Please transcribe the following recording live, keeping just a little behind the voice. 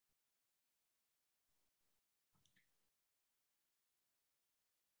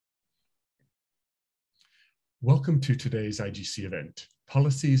Welcome to today's IGC event,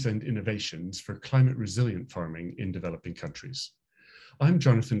 Policies and Innovations for Climate Resilient Farming in Developing Countries. I'm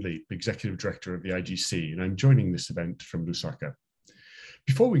Jonathan Leap, Executive Director of the IGC, and I'm joining this event from Lusaka.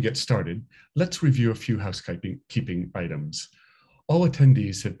 Before we get started, let's review a few housekeeping items. All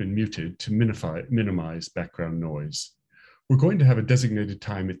attendees have been muted to minimize background noise. We're going to have a designated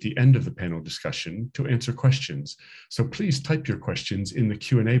time at the end of the panel discussion to answer questions, so please type your questions in the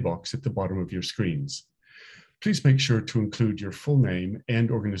Q&A box at the bottom of your screens. Please make sure to include your full name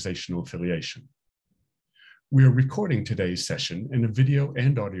and organizational affiliation. We are recording today's session, and a video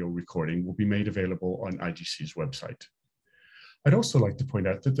and audio recording will be made available on IGC's website. I'd also like to point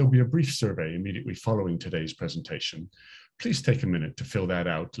out that there'll be a brief survey immediately following today's presentation. Please take a minute to fill that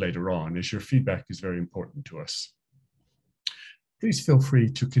out later on, as your feedback is very important to us. Please feel free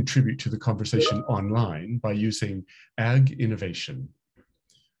to contribute to the conversation online by using Ag Innovation.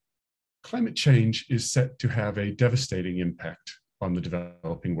 Climate change is set to have a devastating impact on the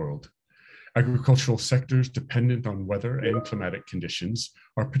developing world. Agricultural sectors dependent on weather and climatic conditions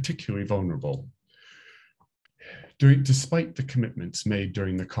are particularly vulnerable. Despite the commitments made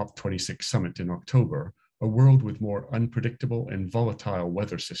during the COP26 summit in October, a world with more unpredictable and volatile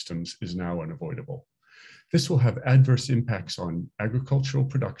weather systems is now unavoidable. This will have adverse impacts on agricultural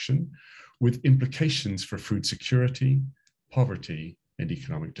production, with implications for food security, poverty, and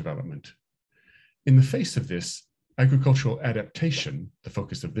economic development. In the face of this, agricultural adaptation, the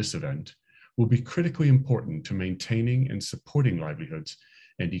focus of this event, will be critically important to maintaining and supporting livelihoods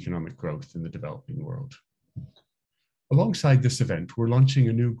and economic growth in the developing world. Alongside this event, we're launching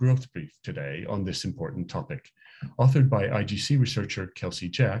a new growth brief today on this important topic, authored by IGC researcher Kelsey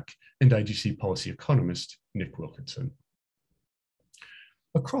Jack and IGC policy economist Nick Wilkinson.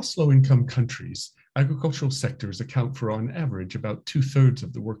 Across low-income countries, agricultural sectors account for, on average, about 2/3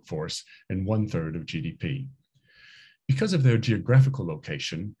 of the workforce and 1/3 of GDP. Because of their geographical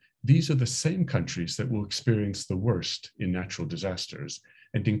location, these are the same countries that will experience the worst in natural disasters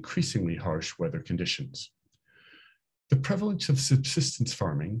and increasingly harsh weather conditions. The prevalence of subsistence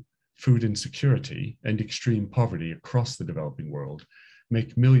farming, food insecurity, and extreme poverty across the developing world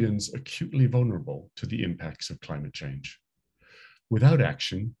make millions acutely vulnerable to the impacts of climate change. Without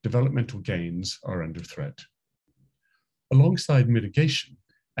action, developmental gains are under threat. Alongside mitigation,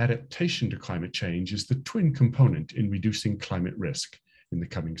 adaptation to climate change is the twin component in reducing climate risk in the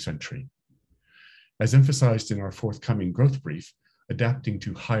coming century. As emphasized in our forthcoming growth brief, adapting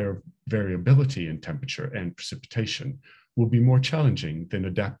to higher variability in temperature and precipitation will be more challenging than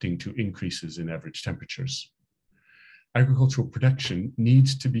adapting to increases in average temperatures. Agricultural production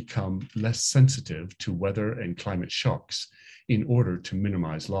needs to become less sensitive to weather and climate shocks in order to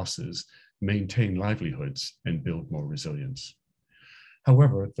minimize losses, maintain livelihoods, and build more resilience.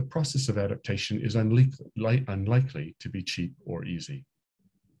 However, the process of adaptation is unlikely to be cheap or easy.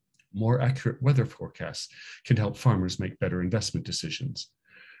 More accurate weather forecasts can help farmers make better investment decisions.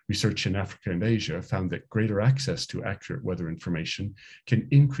 Research in Africa and Asia found that greater access to accurate weather information can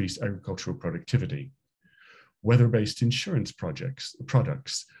increase agricultural productivity. Weather-based insurance products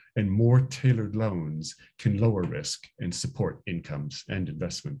and more tailored loans can lower risk and support incomes and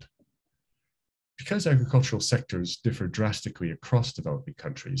investment. Because agricultural sectors differ drastically across developing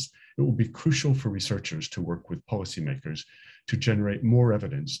countries, it will be crucial for researchers to work with policymakers to generate more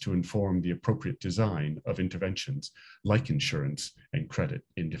evidence to inform the appropriate design of interventions like insurance and credit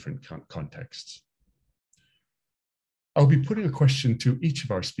in different contexts. I'll be putting a question to each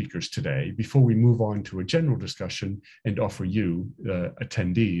of our speakers today before we move on to a general discussion and offer you,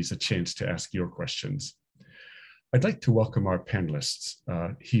 attendees, a chance to ask your questions. I'd like to welcome our panelists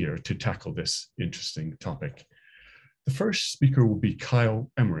here to tackle this interesting topic. The first speaker will be Kyle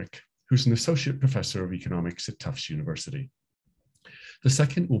Emmerich, who's an associate professor of economics at Tufts University. The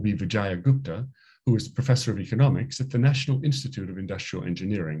second will be Vijaya Gupta, who is professor of economics at the National Institute of Industrial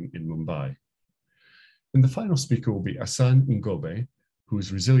Engineering in Mumbai. And the final speaker will be Asan Ngobe, who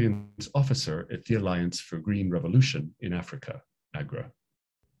is resilience officer at the Alliance for Green Revolution in Africa, AGRA.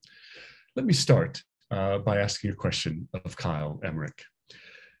 Let me start by asking a question of Kyle Emmerich.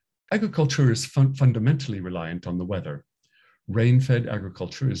 Agriculture is fundamentally reliant on the weather. Rain-fed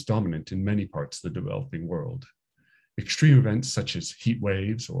agriculture is dominant in many parts of the developing world. Extreme events such as heat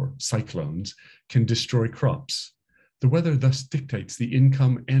waves or cyclones can destroy crops. The weather thus dictates the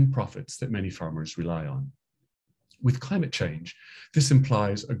income and profits that many farmers rely on. With climate change, this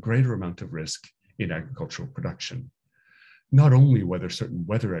implies a greater amount of risk in agricultural production. Not only whether certain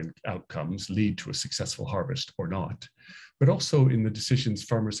weather outcomes lead to a successful harvest or not, but also in the decisions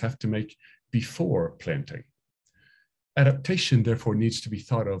farmers have to make before planting. Adaptation, therefore, needs to be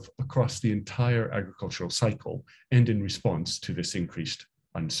thought of across the entire agricultural cycle and in response to this increased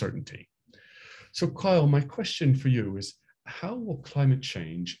uncertainty. So, Kyle, my question for you is, how will climate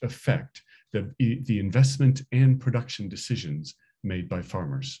change affect the investment and production decisions made by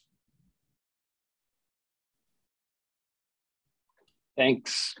farmers?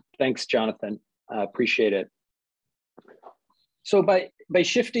 Thanks, Jonathan. Appreciate it. So by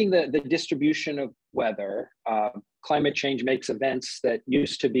shifting the distribution of weather, climate change makes events that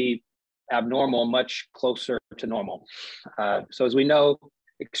used to be abnormal much closer to normal. So as we know,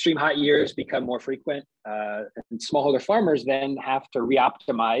 extreme hot years become more frequent, and smallholder farmers then have to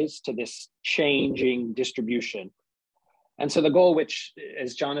reoptimize to this changing distribution. And so the goal, which,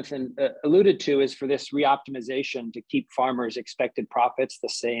 as Jonathan alluded to, is for this reoptimization to keep farmers' expected profits the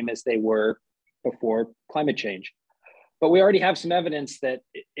same as they were before climate change. But we already have some evidence that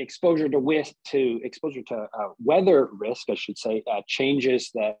exposure to weather risk, I should say,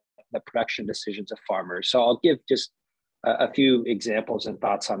 changes the production decisions of farmers. So I'll give just a few examples and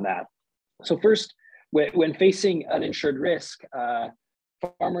thoughts on that. So first, when facing uninsured risk,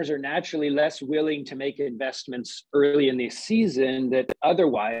 farmers are naturally less willing to make investments early in the season that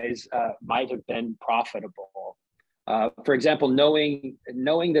otherwise might have been profitable. For example, knowing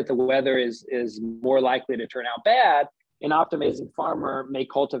that the weather is more likely to turn out bad, an optimizing farmer may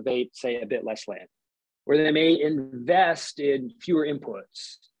cultivate, say, a bit less land, or they may invest in fewer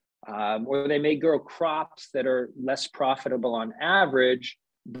inputs, or they may grow crops that are less profitable on average,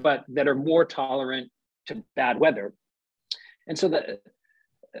 but that are more tolerant to bad weather. And so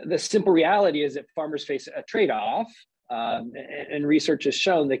the simple reality is that farmers face a trade-off, and research has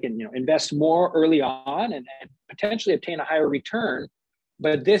shown they can invest more early on and potentially obtain a higher return,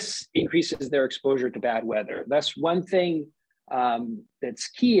 but this increases their exposure to bad weather. Thus, one thing that's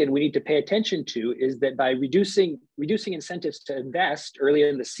key and we need to pay attention to is that by reducing incentives to invest early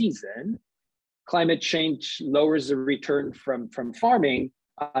in the season, climate change lowers the return from farming.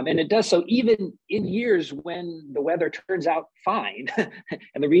 And it does so even in years when the weather turns out fine.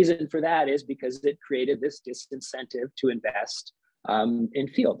 And the reason for that is because it created this disincentive to invest in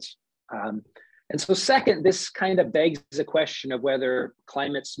fields. And so second, this kind of begs the question of whether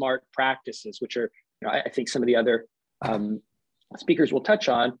climate smart practices, which are, I think some of the other speakers will touch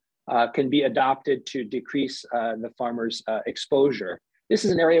on, can be adopted to decrease the farmer's exposure. This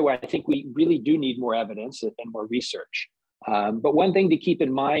is an area where I think we really do need more evidence and more research. But one thing to keep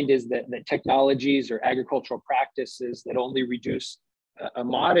in mind is that technologies or agricultural practices that only reduce a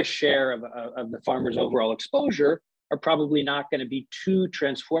modest share of the farmer's overall exposure are probably not going to be too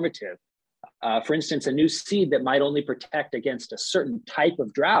transformative. For instance, a new seed that might only protect against a certain type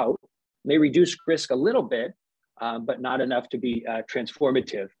of drought may reduce risk a little bit, but not enough to be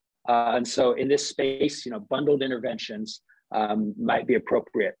transformative. And so in this space, bundled interventions might be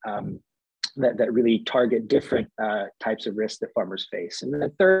appropriate. That really target different types of risks that farmers face. And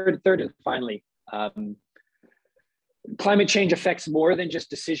then third and finally, climate change affects more than just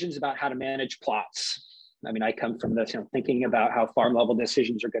decisions about how to manage plots. I mean, I come from the thinking about how farm level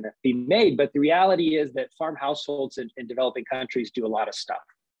decisions are going to be made, but the reality is that farm households in developing countries do a lot of stuff.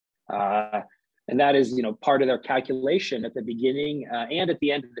 And that is, part of their calculation at the beginning and at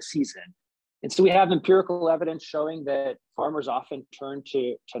the end of the season. And so we have empirical evidence showing that farmers often turn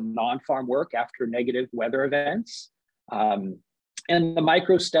to non-farm work after negative weather events. And the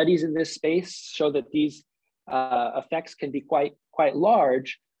micro studies in this space show that these effects can be quite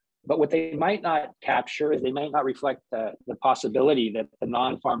large, but what they might not capture is they might not reflect the possibility that the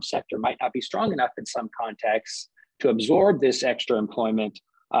non-farm sector might not be strong enough in some contexts to absorb this extra employment.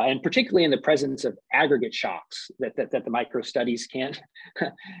 And particularly in the presence of aggregate shocks that the micro studies can't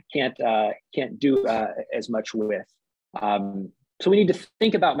do as much with. So we need to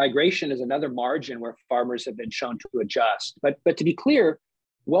think about migration as another margin where farmers have been shown to adjust. But to be clear,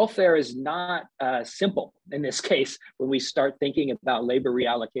 welfare is not simple in this case when we start thinking about labor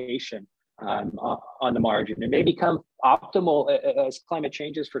reallocation on the margin. It may become optimal as climate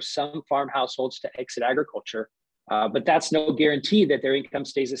changes for some farm households to exit agriculture. But that's no guarantee that their income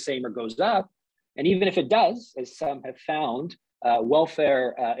stays the same or goes up. And even if it does, as some have found,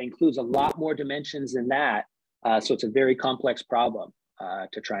 welfare includes a lot more dimensions than that. So it's a very complex problem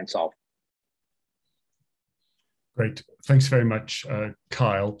to try and solve. Great. Thanks very much,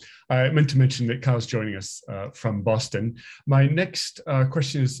 Kyle. I meant to mention that Kyle's joining us from Boston. My next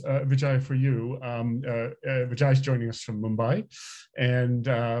question is, Vijay, for you. Vijay is joining us from Mumbai. And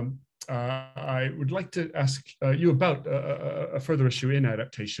I would like to ask you about a further issue in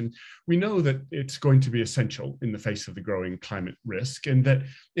adaptation. We know that it's going to be essential in the face of the growing climate risk, and that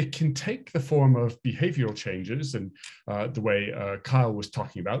it can take the form of behavioral changes, and the way Kyle was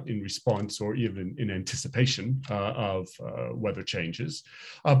talking about, in response or even in anticipation of weather changes.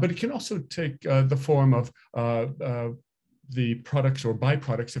 But it can also take the form of the products or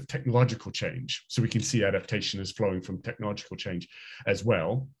byproducts of technological change. So we can see adaptation as flowing from technological change as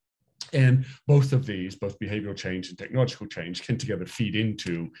well. And both of these, both behavioral change and technological change, can together feed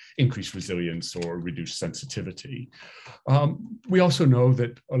into increased resilience or reduced sensitivity. We also know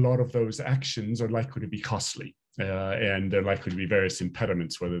that a lot of those actions are likely to be costly. And there are likely to be various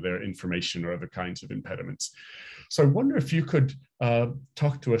impediments, whether they're information or other kinds of impediments. So I wonder if you could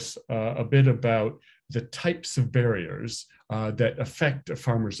talk to us a bit about the types of barriers that affect a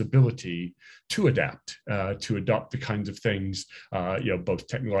farmer's ability to adapt, to adopt the kinds of things, both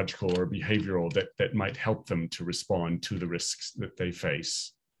technological or behavioral, that might help them to respond to the risks that they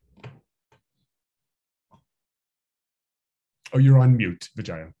face. Oh, you're on mute,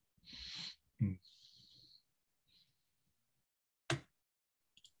 Vijaya.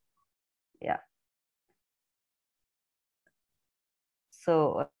 Yeah.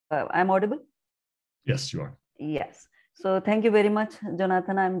 So I'm audible? Yes, you are. Yes. So thank you very much,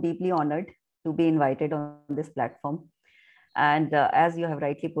 Jonathan. I'm deeply honored to be invited on this platform. And as you have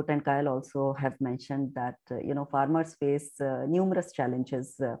rightly put, and Kyle also have mentioned that, farmers face numerous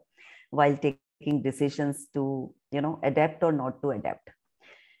challenges while taking decisions to, adapt or not to adapt.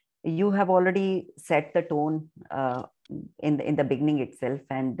 You have already set the tone in the beginning itself.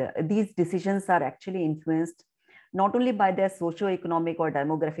 And these decisions are actually influenced not only by their socio-economic or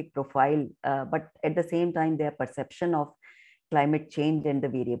demographic profile, but at the same time, their perception of climate change and the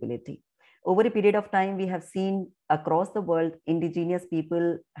variability. Over a period of time, we have seen across the world, indigenous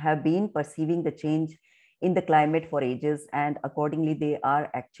people have been perceiving the change in the climate for ages, and accordingly, they are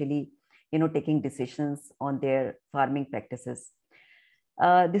actually, taking decisions on their farming practices.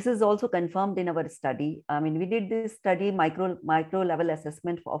 This is also confirmed in our study. I mean, we did this study, micro level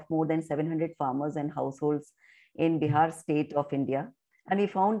assessment of more than 700 farmers and households in Bihar state of India. And we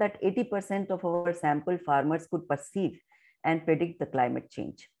found that 80% of our sample farmers could perceive and predict the climate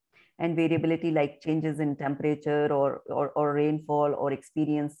change and variability, like changes in temperature or rainfall, or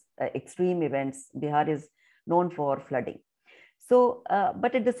experience extreme events. Bihar is known for flooding. So,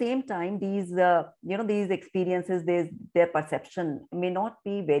 but at the same time, these experiences, their perception may not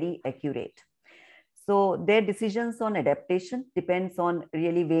be very accurate. So their decisions on adaptation depends on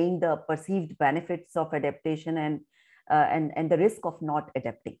really weighing the perceived benefits of adaptation and the risk of not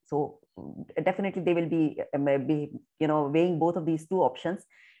adapting. So definitely they will be weighing both of these two options.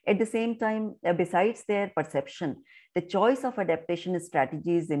 At the same time, besides their perception, the choice of adaptation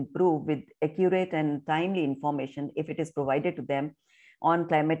strategies improve with accurate and timely information if it is provided to them on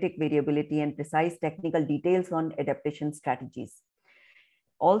climatic variability and precise technical details on adaptation strategies.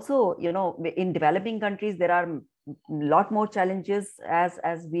 Also, in developing countries, there are a lot more challenges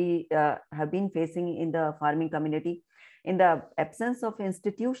as we have been facing in the farming community, in the absence of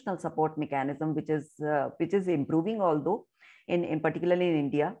institutional support mechanism, which is improving, although in particularly in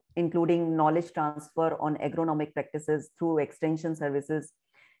India, including knowledge transfer on agronomic practices through extension services,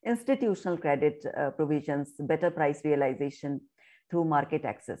 institutional credit provisions, better price realization through market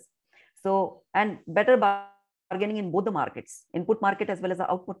access. So, and better bargaining in both the markets, input market as well as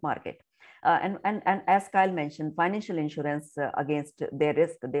the output market. And as Kyle mentioned, financial insurance against their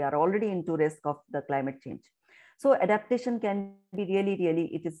risk. They are already into risk of the climate change. So adaptation can be really,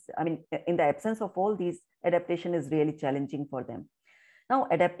 it is, I mean, in the absence of all these, adaptation is really challenging for them. Now,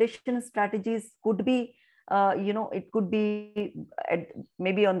 adaptation strategies could be, it could be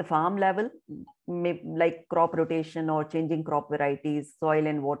maybe on the farm level, like crop rotation or changing crop varieties, soil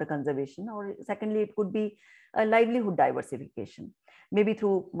and water conservation, or secondly, it could be a livelihood diversification, maybe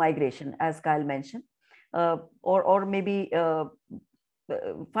through migration, as Kyle mentioned, or maybe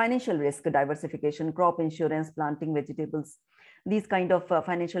financial risk diversification, crop insurance, planting vegetables, these kind of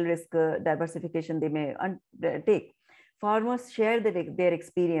financial risk diversification they may take. Farmers share their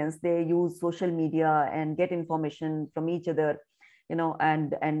experience. They use social media and get information from each other,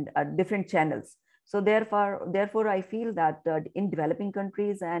 and different channels. So therefore, I feel that in developing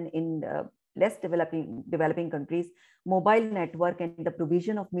countries and in less developing countries, mobile network and the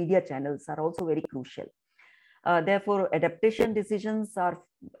provision of media channels are also very crucial. Therefore, adaptation decisions are,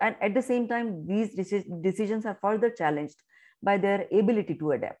 and at the same time, these decisions are further challenged by their ability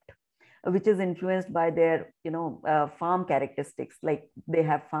to adapt, which is influenced by their, farm characteristics. Like they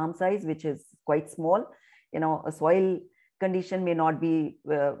have farm size, which is quite small, a soil condition may not be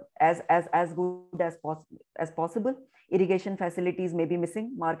as good as possible. Irrigation facilities may be missing,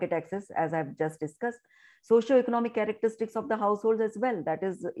 market access, as I've just discussed, socio-economic characteristics of the households as well. That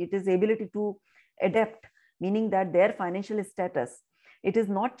is, it is ability to adapt, meaning that their financial status. It is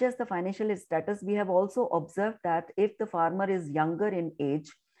not just the financial status. We have also observed that if the farmer is younger in age,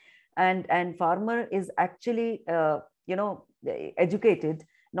 and farmer is actually educated,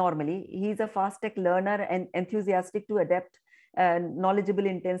 normally he's a fast tech learner and enthusiastic to adapt knowledgeable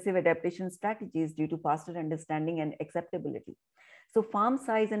intensive adaptation strategies due to faster understanding and acceptability. So farm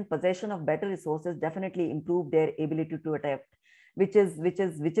size and possession of better resources definitely improve their ability to adapt, which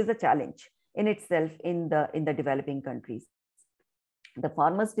is a challenge in itself in the developing countries. The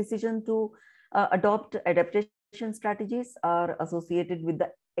farmer's decision to adopt adaptation strategies are associated with the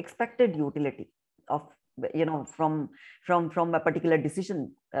expected utility of from a particular decision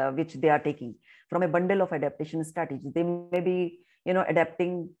which they are taking from a bundle of adaptation strategies. They may be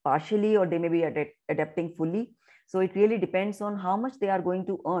adapting partially, or they may be adapting fully. So it really depends on how much they are going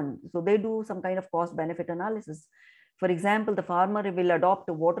to earn. So they do some kind of cost benefit analysis. For example, the farmer will adopt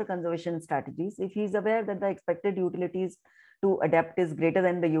water conservation strategies if he is aware that the expected utilities to adapt is greater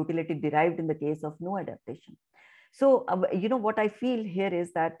than the utility derived in the case of no adaptation. So, what I feel here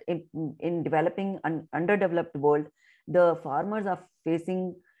is that in developing an underdeveloped world, the farmers are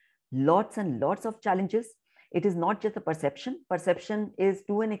facing lots and lots of challenges. It is not just a perception. Perception is,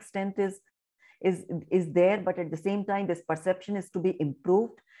 to an extent, is there, but at the same time, this perception is to be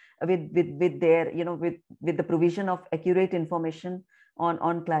improved with the provision of accurate information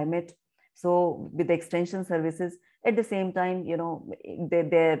on climate. So with the extension services, at the same time,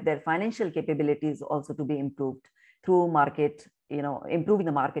 their financial capabilities also to be improved through market, improving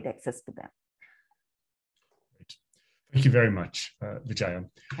the market access to them. Great. Thank you very much, Vijaya.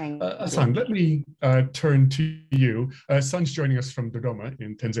 Hassan, let me turn to you. Hassan's joining us from Dodoma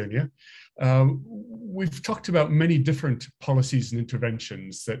in Tanzania. We've talked about many different policies and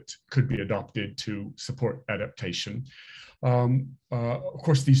interventions that could be adopted to support adaptation. Of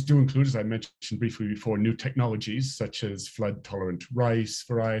course, these do include, as I mentioned briefly before, new technologies such as flood-tolerant rice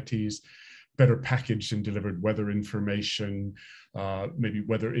varieties, better packaged and delivered weather information, maybe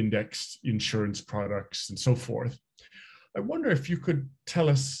weather-indexed insurance products, and so forth. I wonder if you could tell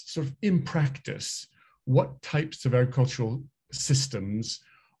us, sort of in practice, what types of agricultural systems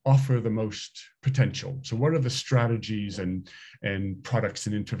offer the most potential. So what are the strategies and products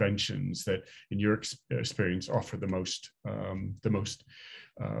and interventions that, in your experience, offer the most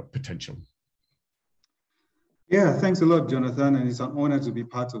potential? Yeah, thanks a lot, Jonathan. And it's an honor to be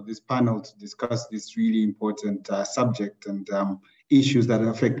part of this panel to discuss this really important subject and issues that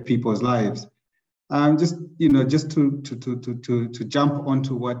affect people's lives. Just to jump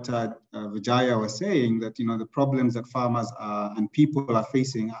onto what Vijaya was saying, that the problems that farmers and people are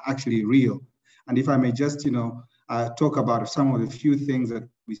facing are actually real. And if I may just talk about some of the few things that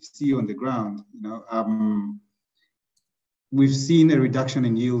we see on the ground, we've seen a reduction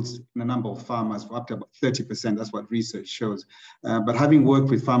in yields in a number of farmers for up to about 30%. That's what research shows. But having worked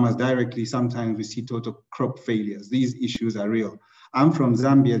with farmers directly, sometimes we see total crop failures. These issues are real. I'm from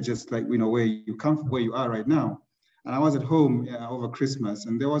Zambia, just like where you come from, where you are right now. And I was at home over Christmas,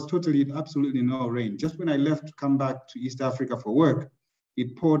 and there was absolutely no rain. Just when I left to come back to East Africa for work,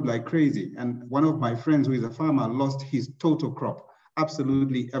 it poured like crazy. And one of my friends who is a farmer lost his total crop,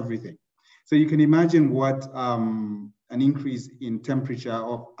 absolutely everything. So you can imagine what an increase in temperature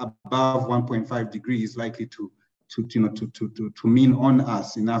of above 1.5 degrees likely to mean on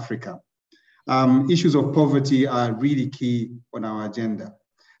us in Africa. Issues of poverty are really key on our agenda.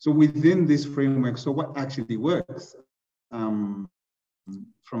 So within this framework, so what actually works from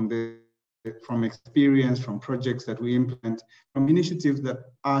experience, from projects that we implement, from initiatives that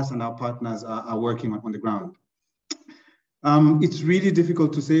us and our partners are working on the ground. It's really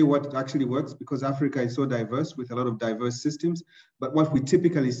difficult to say what actually works because Africa is so diverse with a lot of diverse systems. But what we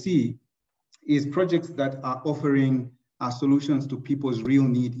typically see is projects that are offering solutions to people's real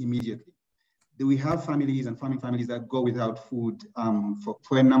need immediately. We have families and farming families that go without food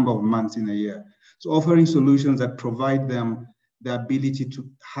for a number of months in a year. So offering solutions that provide them the ability to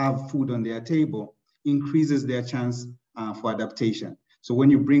have food on their table increases their chance for adaptation. So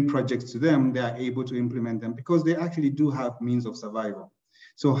when you bring projects to them, they are able to implement them because they actually do have means of survival.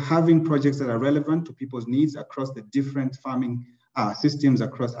 So having projects that are relevant to people's needs across the different farming systems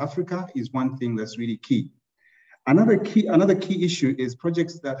across Africa is one thing that's really key. Another key issue is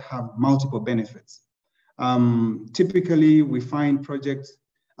projects that have multiple benefits. Typically, we find projects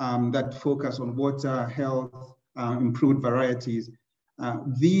that focus on water, health, improved varieties.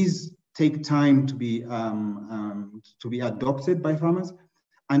 These take time to be adopted by farmers,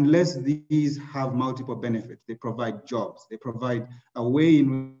 unless these have multiple benefits. They provide jobs. They provide a way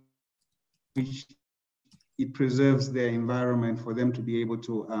in which it preserves their environment for them to be able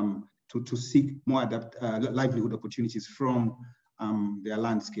to seek more livelihood opportunities from their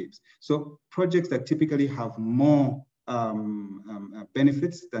landscapes. So projects that typically have more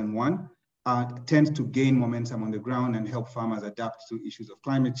benefits than one tend to gain momentum on the ground and help farmers adapt to issues of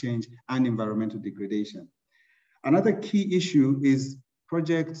climate change and environmental degradation. Another key issue is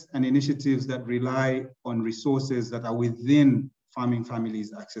projects and initiatives that rely on resources that are within farming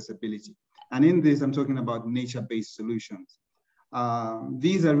families' accessibility. And in this, I'm talking about nature-based solutions.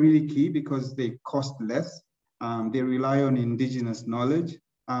 These are really key because they cost less. They rely on indigenous knowledge,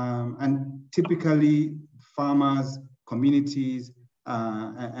 and typically farmers, communities,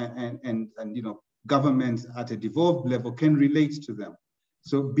 and governments at a devolved level can relate to them.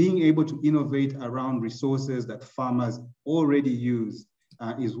 So being able to innovate around resources that farmers already use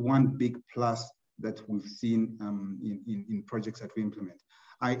is one big plus that we've seen in projects that we implement.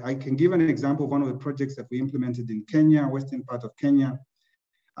 I can give an example of one of the projects that we implemented in Kenya, western part of Kenya.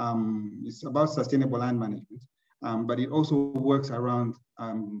 It's about sustainable land management, but it also works around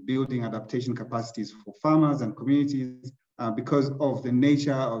building adaptation capacities for farmers and communities because of the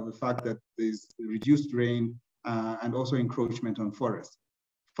nature of the fact that there's reduced rain and also encroachment on forests.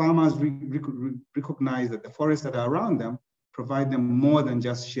 Farmers recognize that the forests that are around them provide them more than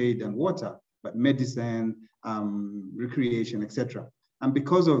just shade and water, but medicine, recreation, etc. And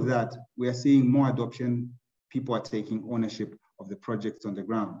because of that, we are seeing more adoption. People are taking ownership of the projects on the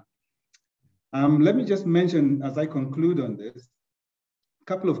ground. Let me just mention, as I conclude on this, a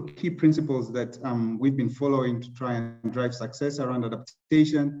couple of key principles that we've been following to try and drive success around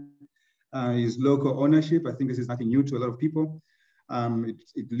adaptation is local ownership. I think this is nothing new to a lot of people.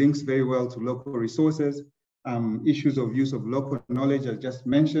 It links very well to local resources, issues of use of local knowledge, as just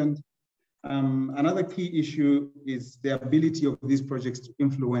mentioned. Another key issue is the ability of these projects to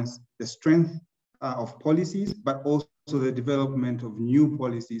influence the strength of policies, but also the development of new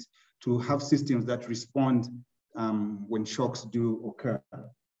policies to have systems that respond when shocks do occur.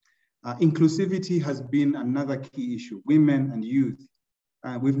 Inclusivity has been another key issue, women and youth.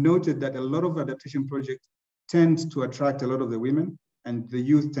 We've noted that a lot of adaptation projects tend to attract a lot of the women, and the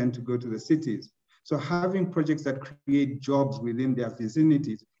youth tend to go to the cities. So having projects that create jobs within their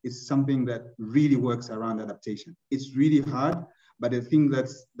vicinities is something that really works around adaptation. It's really hard, but I think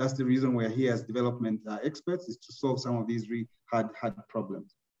that's the reason we're here as development experts, is to solve some of these really hard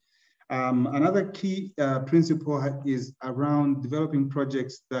problems. Another key principle is around developing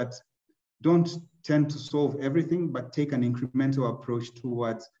projects that don't tend to solve everything, but take an incremental approach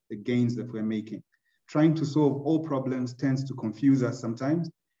towards the gains that we're making. Trying to solve all problems tends to confuse us sometimes,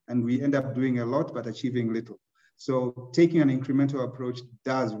 and we end up doing a lot, but achieving little. So taking an incremental approach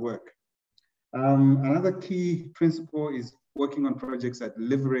does work. Another key principle is working on projects that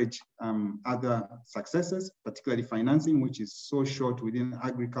leverage other successes, particularly financing, which is so short within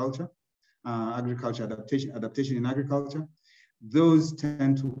agriculture, adaptation in agriculture. Those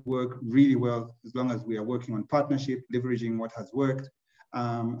tend to work really well as long as we are working on partnership, leveraging what has worked,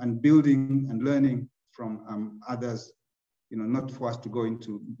 and building and learning from others, not for us to go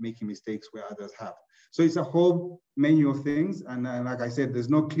into making mistakes where others have. So it's a whole menu of things. And like I said, there's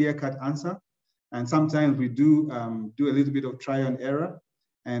no clear-cut answer. And sometimes we do a little bit of trial and error.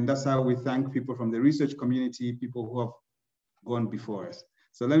 And that's how we thank people from the research community, people who have gone before us.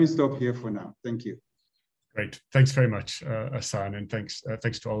 So let me stop here for now. Thank you. Great. Thanks very much, Hassan, and thanks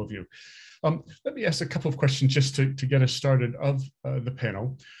to all of you. Let me ask a couple of questions just to get us started of the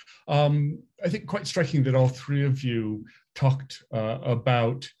panel. I think quite striking that all three of you talked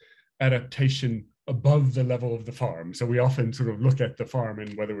about adaptation above the level of the farm. So we often sort of look at the farm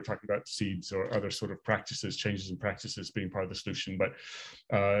and whether we're talking about seeds or other sort of practices, changes in practices being part of the solution. But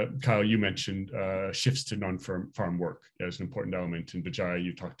Kyle, you mentioned shifts to non-farm work as an important element. And Vijaya,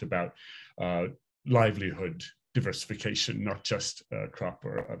 you talked about livelihood diversification, not just crop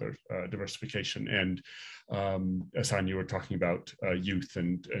or other diversification. And Hassan, you were talking about youth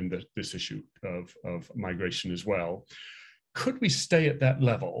and this issue of migration as well. Could we stay at that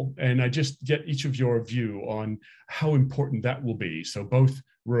level? And I just get each of your view on how important that will be. So both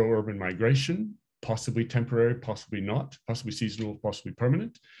rural-urban migration, possibly temporary, possibly not, possibly seasonal, possibly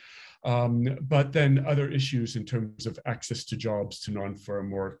permanent. But then other issues in terms of access to jobs, to non-farm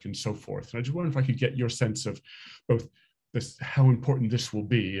work, and so forth. And I just wonder if I could get your sense of both this, how important this will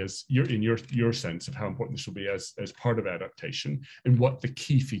be as your sense of how important this will be as part of adaptation, and what the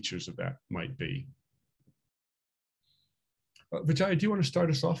key features of that might be. Vijay, do you want to start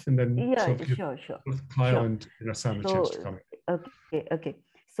us off and then Yeah, give sure. both Kyle and Sam a chance to comment? Okay.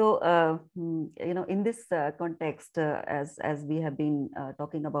 So, in this context, as we have been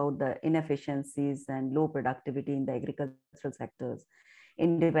talking about the inefficiencies and low productivity in the agricultural sectors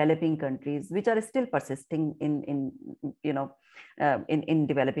in developing countries, which are still persisting in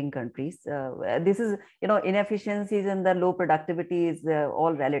developing countries. This is, inefficiencies and the low productivity is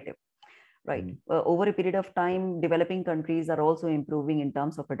all relative. Right. Over a period of time, developing countries are also improving in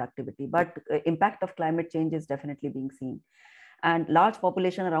terms of productivity, but impact of climate change is definitely being seen. And large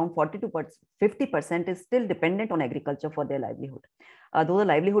population, around 40 to 50%, is still dependent on agriculture for their livelihood. Though the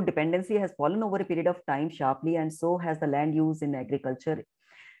livelihood dependency has fallen over a period of time sharply, and so has the land use in agriculture.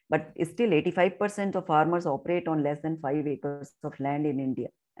 But still 85% of farmers operate on less than 5 acres of land in India,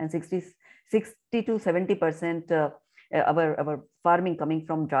 and 60 to 70% our farming coming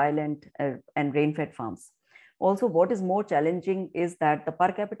from dry land and rain-fed farms. Also, what is more challenging is that the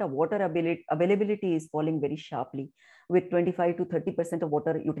per capita water availability is falling very sharply, with 25 to 30% of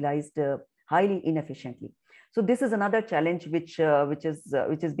water utilized highly inefficiently. So this is another challenge which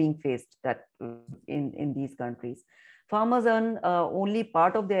is being faced in these countries. Farmers earn only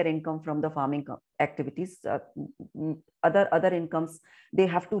part of their income from the farming activities. Other incomes, they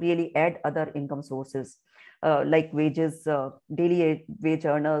have to really add other income sources like wages, daily wage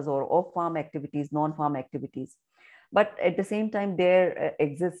earners, or off-farm activities, non-farm activities. But at the same time, there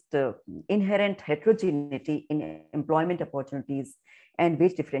exists inherent heterogeneity in employment opportunities and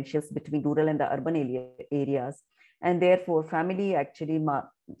wage differentials between rural and the urban areas. And therefore, family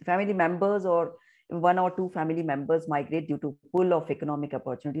members or one or two family members migrate due to pull of economic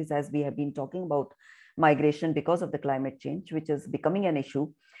opportunities, as we have been talking about migration because of the climate change, which is becoming an issue.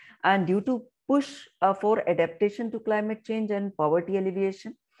 And due to push for adaptation to climate change and poverty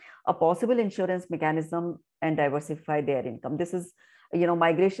alleviation, a possible insurance mechanism and diversify their income. This is,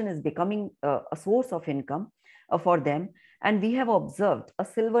 migration is becoming a source of income for them. And we have observed a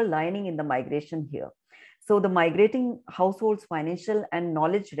silver lining in the migration here. So the migrating households' financial and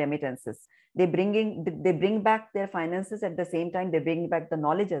knowledge remittances, they bring back their finances. At the same time, they bring back the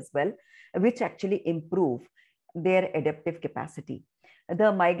knowledge as well, which actually improve their adaptive capacity.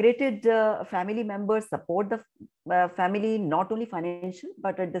 The migrated family members support the family, not only financial,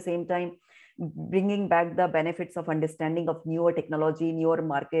 but at the same time, bringing back the benefits of understanding of newer technology, newer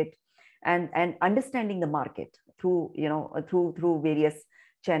market, and understanding the market through various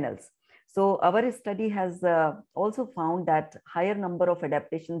channels. So our study has also found that higher number of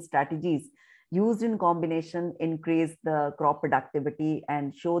adaptation strategies used in combination increase the crop productivity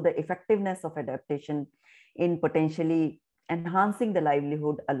and show the effectiveness of adaptation in potentially enhancing the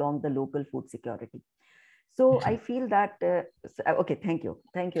livelihood along the local food security. So okay. I feel that, okay, thank you.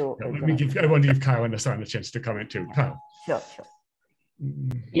 Yeah, I want to give Kyle and Hassan a chance to comment too. Kyle. Sure.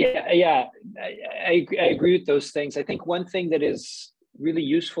 Yeah, I agree with those things. I think one thing that is really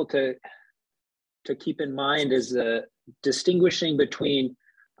useful to keep in mind is distinguishing between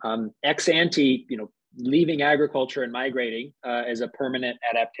ex ante, leaving agriculture and migrating as a permanent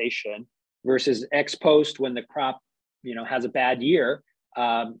adaptation versus ex post, when the crop, has a bad year,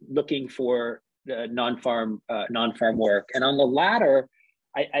 looking for non-farm work. And on the latter,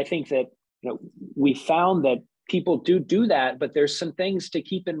 I think that we found that people do that, but there's some things to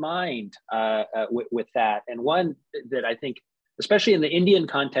keep in mind with that. And one that I think, especially in the Indian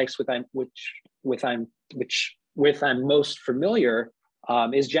context, which I'm most familiar,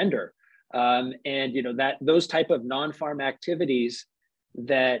 is gender, and that those type of non-farm activities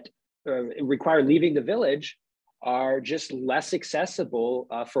that require leaving the village are just less accessible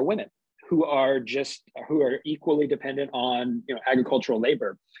for women who are equally dependent on agricultural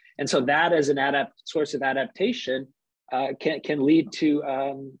labor. And so that as an source of adaptation can lead to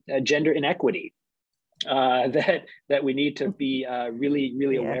gender inequity that we need to be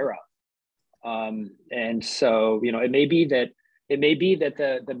really aware of. And so it may be that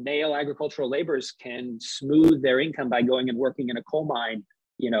the male agricultural laborers can smooth their income by going and working in a coal mine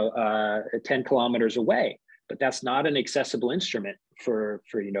 10 kilometers away, but that's not an accessible instrument for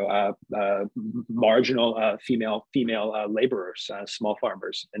marginal female laborers, small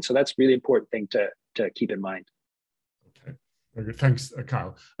farmers. And so that's a really important thing to keep in mind. Okay, very good. Thanks,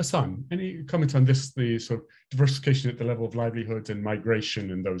 Kyle. Hassan, any comments on this, the sort of diversification at the level of livelihoods and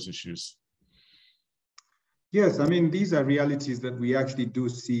migration and those issues? Yes, I mean, these are realities that we actually do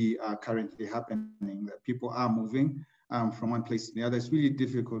see currently happening, that people are moving from one place to the other. It's really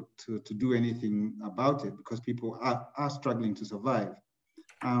difficult to do anything about it because people are struggling to survive.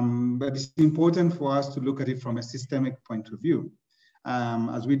 But it's important for us to look at it from a systemic point of view.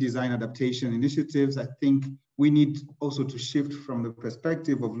 as we design adaptation initiatives, I think we need also to shift from the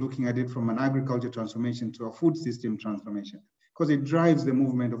perspective of looking at it from an agriculture transformation to a food system transformation, because it drives the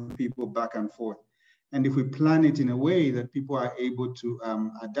movement of people back and forth. And if we plan it in a way that people are able to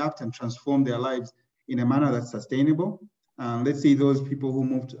adapt and transform their lives in a manner that's sustainable, let's say those people who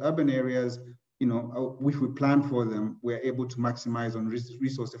move to urban areas, you know, if we plan for them, we're able to maximize on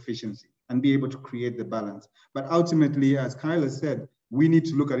resource efficiency and be able to create the balance. But ultimately, as Kyla said, we need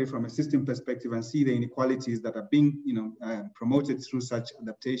to look at it from a system perspective and see the inequalities that are being, you know, promoted through such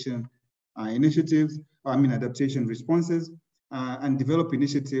adaptation initiatives, adaptation responses, and develop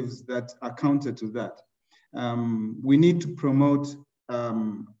initiatives that are counter to that. We need to promote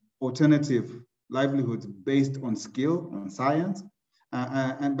alternative livelihoods based on skill, on science,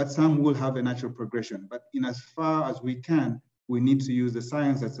 but some will have a natural progression. But in as far as we can, we need to use the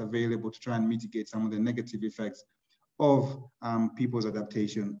science that's available to try and mitigate some of the negative effects of people's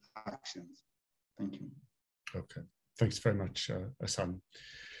adaptation actions. Thank you. Okay, thanks very much, Hassan.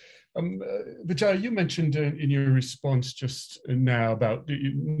 Vijay, you mentioned in your response just now about,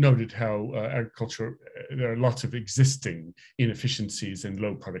 you noted how agriculture, there are lots of existing inefficiencies and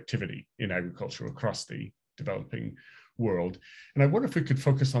low productivity in agriculture across the developing world. And I wonder if we could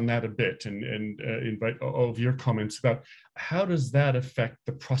focus on that a bit and invite all of your comments about how does that affect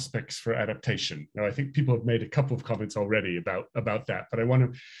the prospects for adaptation? Now, I think people have made a couple of comments already about that, but I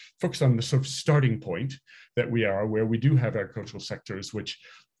want to focus on the sort of starting point that we are, where we do have agricultural sectors which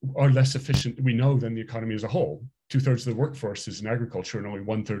are less efficient, we know, than the economy as a whole. 2/3 of the workforce is in agriculture and only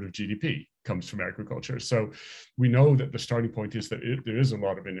 1/3 of GDP comes from agriculture. So we know that the starting point is that there is a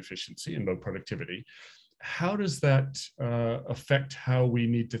lot of inefficiency and low productivity. How does that affect how we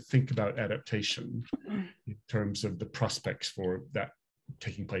need to think about adaptation in terms of the prospects for that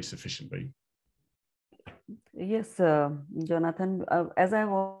taking place efficiently? Yes, Jonathan, as I've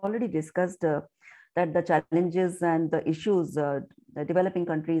already discussed, that the challenges and the issues the developing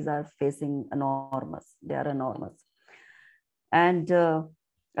countries are facing enormous. They are enormous. And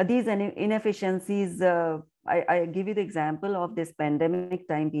these inefficiencies, I give you the example of this pandemic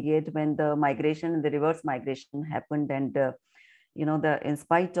time period when the migration, the reverse migration happened. And, you know, in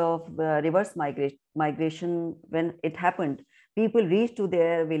spite of reverse migration, when it happened, people reached to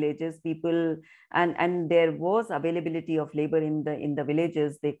their villages, and there was availability of labor in the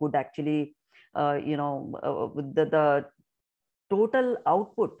villages. They could actually, the total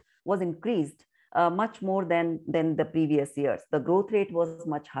output was increased much more than the previous years. The growth rate was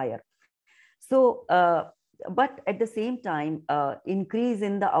much higher. So, but at the same time, increase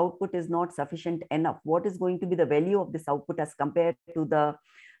in the output is not sufficient enough. What is going to be the value of this output as compared to the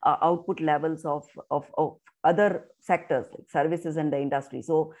output levels of other sectors like services and the industry?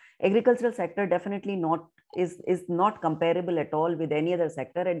 So agricultural sector definitely is not comparable at all with any other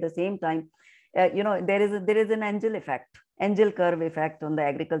sector. At the same time, there is an angel curve effect on the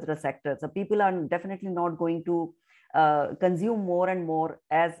agricultural sector. So people are definitely not going to consume more and more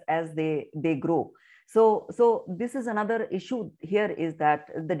as they grow. So this is another issue here, is that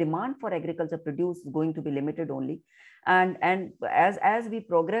the demand for agriculture produce is going to be limited only. And as we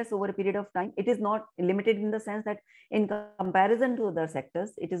progress over a period of time, it is not limited in the sense that in comparison to other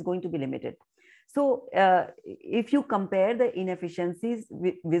sectors, it is going to be limited. So if you compare the inefficiencies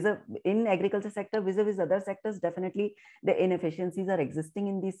in agriculture sector vis-a-vis other sectors, definitely the inefficiencies are existing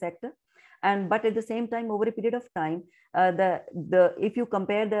in this sector. But at the same time, over a period of time, if you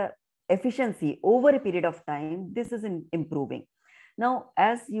compare the efficiency over a period of time, this is improving. Now,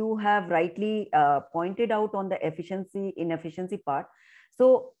 as you have rightly pointed out on the inefficiency part,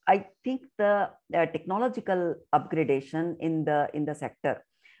 so I think the technological upgradation in the sector,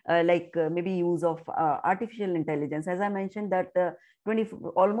 maybe use of artificial intelligence, as I mentioned, that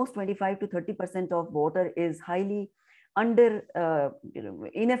almost 25 to 30% of water is highly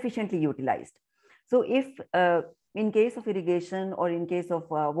inefficiently utilized. So if in case of irrigation or in case of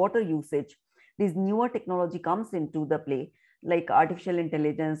water usage, this newer technology comes into the play, like artificial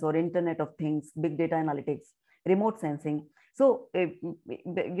intelligence or Internet of Things, big data analytics, remote sensing. So,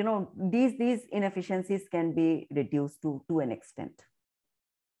 these inefficiencies can be reduced to an extent.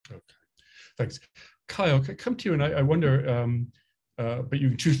 Okay, thanks. Kyle, I come to you, and I wonder, but you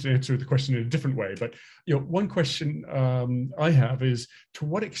can choose to answer the question in a different way. But one question I have is, to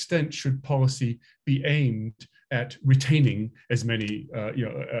what extent should policy be aimed at retaining as many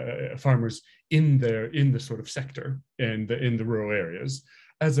farmers in the sort of sector and in the rural areas,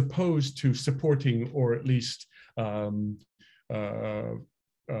 as opposed to supporting or at least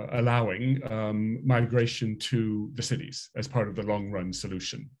allowing migration to the cities as part of the long-run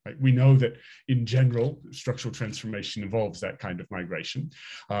solution. Right? We know that in general, structural transformation involves that kind of migration.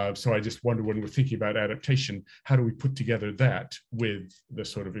 So I just wonder, when we're thinking about adaptation, how do we put together that with the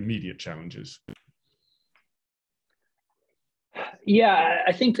sort of immediate challenges? Yeah,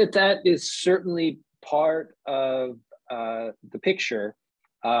 I think that that is certainly part of the picture.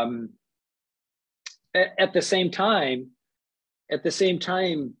 At the same time,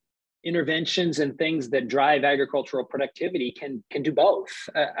 interventions and things that drive agricultural productivity can do both.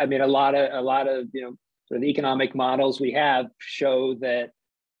 I mean, a lot of sort of the economic models we have show that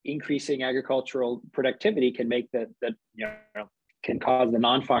increasing agricultural productivity can make can cause the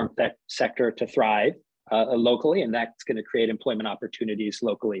non-farm sector to thrive locally, and that's going to create employment opportunities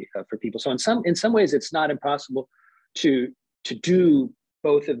locally for people. So in some ways, it's not impossible to do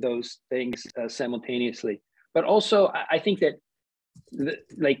both of those things simultaneously. But also, I think that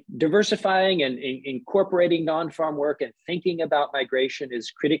like diversifying and incorporating non-farm work and thinking about migration is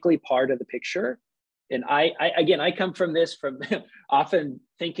critically part of the picture. And I come from often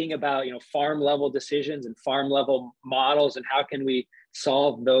thinking about farm level decisions and farm level models and how can we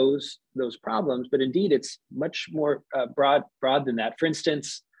solve those problems. But indeed, it's much more broad than that. For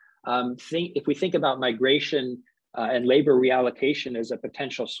instance, if we think about migration and labor reallocation as a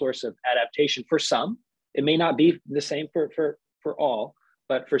potential source of adaptation for some, it may not be the same for all,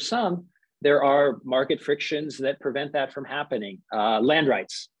 but for some, there are market frictions that prevent that from happening. Land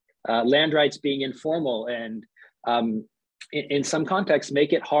rights being informal and in some contexts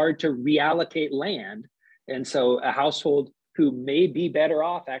make it hard to reallocate land. And so a household who may be better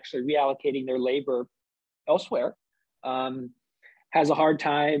off actually reallocating their labor elsewhere has a hard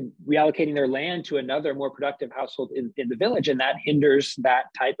time reallocating their land to another more productive household in the village, and that hinders that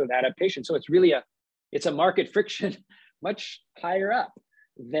type of adaptation. So it's really it's a market friction much higher up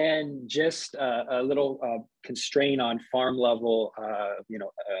than just a little constraint on farm level,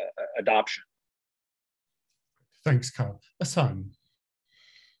 adoption. Thanks, Kyle. Hassan,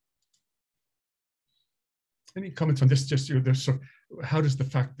 any comments on this? Just how does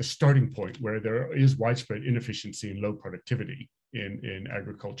the starting point where there is widespread inefficiency and low productivity in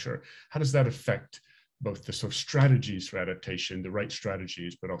agriculture, how does that affect both the sort of strategies for adaptation, the right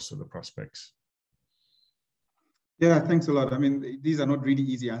strategies, but also the prospects? Yeah, thanks a lot. I mean, these are not really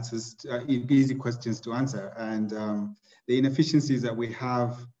easy questions to answer. And the inefficiencies that we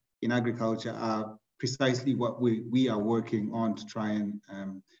have in agriculture are precisely what we are working on to try and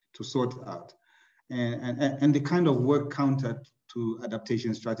to sort out. And the kind of work counter to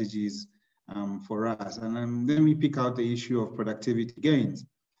adaptation strategies for us. And let me pick out the issue of productivity gains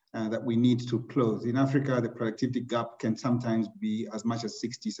that we need to close. In Africa, the productivity gap can sometimes be as much as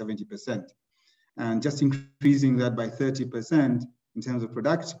 60–70%. And just increasing that by 30% in terms of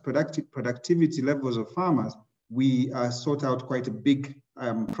productivity levels of farmers, we sort out quite a big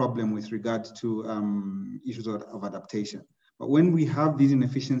problem with regard to issues of adaptation. But when we have these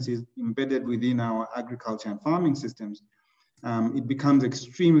inefficiencies embedded within our agriculture and farming systems, it becomes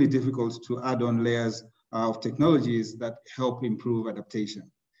extremely difficult to add on layers of technologies that help improve adaptation.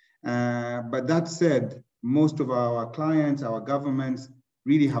 But that said, most of our clients, our governments,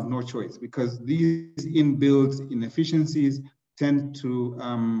 really have no choice, because these inbuilt inefficiencies tend to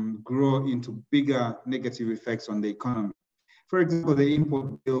grow into bigger negative effects on the economy. For example, the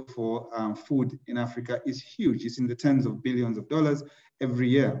import bill for food in Africa is huge. It's in the tens of billions of dollars every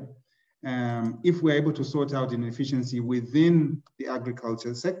year. If we're able to sort out inefficiency within the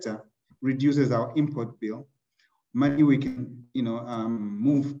agriculture sector, reduces our import bill, money we can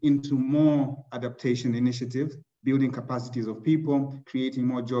move into more adaptation initiatives, building capacities of people, creating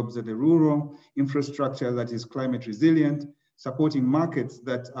more jobs at the rural, infrastructure that is climate resilient, supporting markets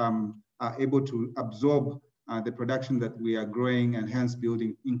that are able to absorb the production that we are growing, and hence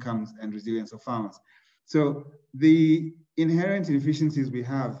building incomes and resilience of farmers. So the inherent inefficiencies we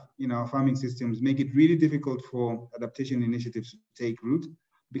have in our farming systems make it really difficult for adaptation initiatives to take root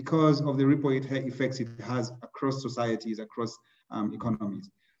because of the ripple effects it has across societies, across economies.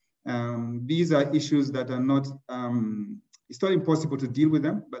 These are issues that are not, it's not impossible to deal with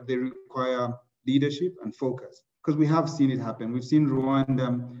them, but they require leadership and focus, because we have seen it happen. We've seen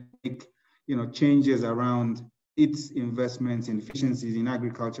Rwanda make changes around its investments in efficiencies in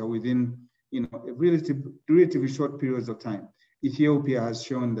agriculture within relatively short periods of time. Ethiopia has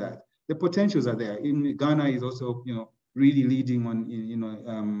shown that the potentials are there. In Ghana is also really leading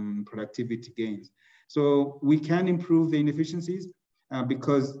on productivity gains. So we can improve the inefficiencies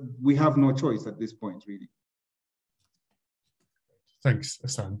because we have no choice at this point, really. Thanks,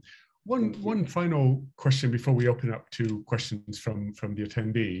 Hassan. One final question before we open up to questions from the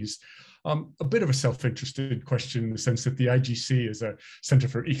attendees. A bit of a self-interested question in the sense that the IGC is a Center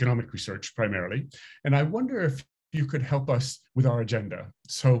for Economic Research primarily, and I wonder if you could help us with our agenda.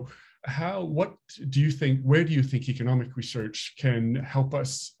 So where do you think economic research can help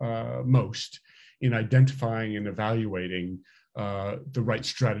us most in identifying and evaluating the right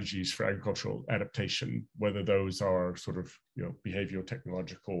strategies for agricultural adaptation, whether those are sort of, behavioral,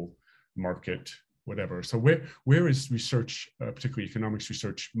 technological, market, whatever. So where is research, particularly economics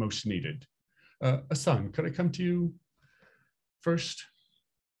research, most needed? Asan, could I come to you first?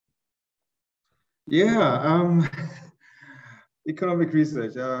 Yeah, economic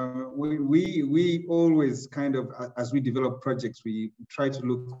research. We always kind of, as we develop projects, we try to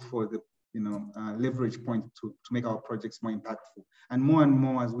look for the leverage point to make our projects more impactful. And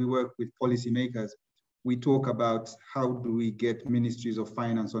more as we work with policymakers, we talk about how do we get ministries of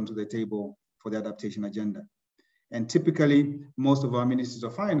finance onto the table for the adaptation agenda. And typically, most of our ministries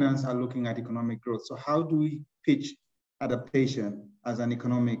of finance are looking at economic growth. So how do we pitch adaptation as an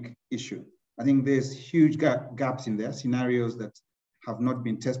economic issue? I think there's huge gaps in there, scenarios that have not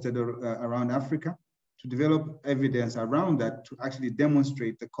been tested around Africa, to develop evidence around that to actually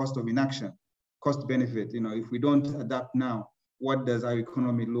demonstrate the cost of inaction, cost benefit. If we don't adapt now, what does our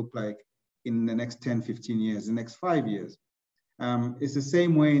economy look like in the next 10, 15 years, the next 5 years? It's the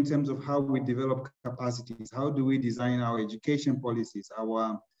same way in terms of how we develop capacities. How do we design our education policies,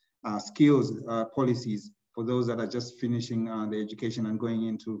 our skills policies for those that are just finishing the education and going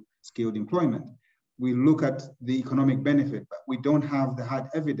into skilled employment? We look at the economic benefit, but we don't have the hard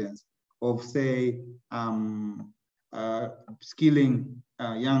evidence of, say, skilling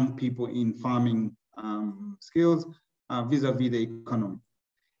young people in farming skills vis-a-vis the economy.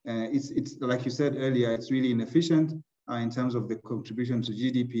 It's like you said earlier, it's really inefficient in terms of the contribution to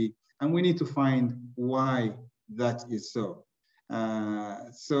GDP, and we need to find why that is so.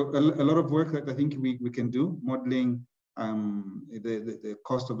 So a lot of work that I think we can do, modeling the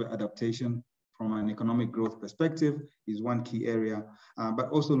cost of adaptation from an economic growth perspective is one key area, but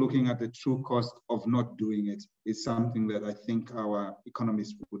also looking at the true cost of not doing it is something that I think our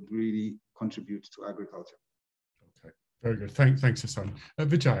economists would really contribute to agriculture. Okay, very good. Thanks, Asan.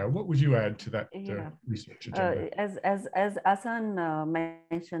 Vijaya, what would you add to that research agenda? As Asan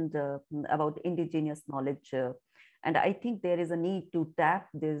mentioned about indigenous knowledge, and I think there is a need to tap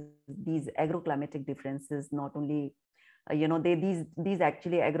these agroclimatic differences, not only these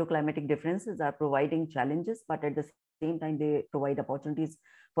actually agroclimatic differences are providing challenges, but at the same time, they provide opportunities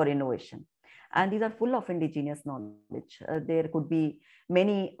for innovation. And these are full of indigenous knowledge. There could be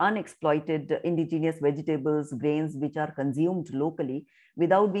many unexploited indigenous vegetables, grains, which are consumed locally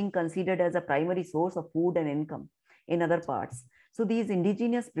without being considered as a primary source of food and income in other parts. So these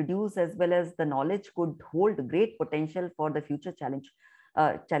indigenous produce as well as the knowledge could hold great potential for the future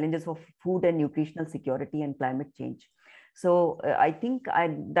challenges of food and nutritional security and climate change. So I think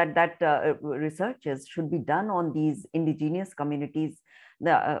that researches should be done on these indigenous communities,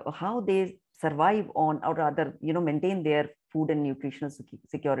 how they survive on, or rather, maintain their food and nutritional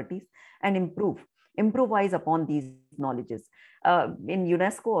securities, and improvise upon these knowledges. In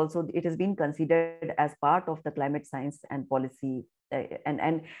UNESCO also, it has been considered as part of the climate science and policy.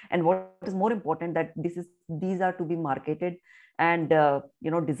 And what is more important, that these are to be marketed and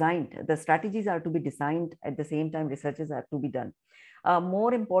designed. The strategies are to be designed, at the same time researches are to be done.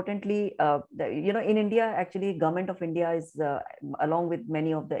 More importantly, in India, actually, Government of India is along with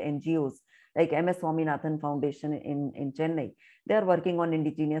many of the NGOs like MS Swaminathan Foundation in Chennai, they are working on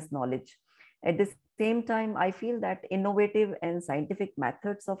indigenous knowledge. At the same time, I feel that innovative and scientific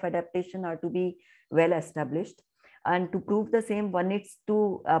methods of adaptation are to be well established. And to prove the same, one needs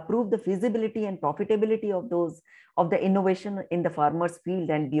to prove the feasibility and profitability of the innovation in the farmer's field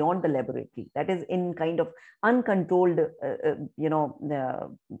and beyond the laboratory. That is in kind of uncontrolled,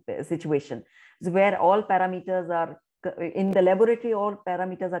 situation, where all parameters are in the laboratory, all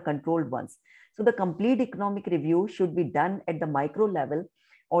parameters are controlled ones. So the complete economic review should be done at the micro level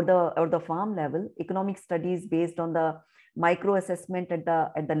or the farm level. Economic studies based on the micro assessment at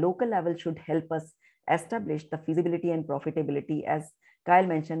the local level should help us establish the feasibility and profitability. As Kyle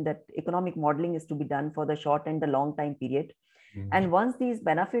mentioned, that economic modeling is to be done for the short and the long time period. And once these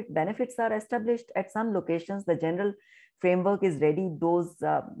benefits are established at some locations, the general framework is ready.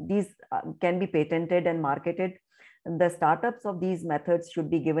 These can be patented and marketed. The startups of these methods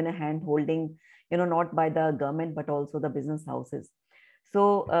should be given a hand holding, not by the government, but also the business houses.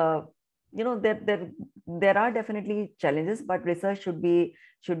 So, there are definitely challenges, but research should be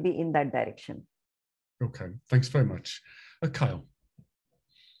in that direction. Okay, thanks very much. Kyle.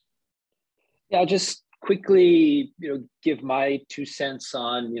 Yeah, I'll just quickly, give my 2 cents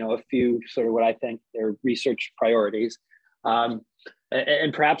on, a few sort of what I think are research priorities. And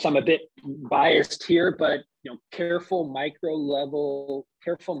perhaps I'm a bit biased here, but careful micro level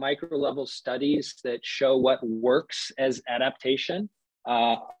studies that show what works as adaptation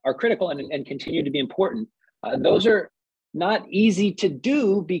are critical and continue to be important. Those are not easy to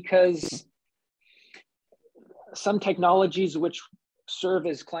do because some technologies which serve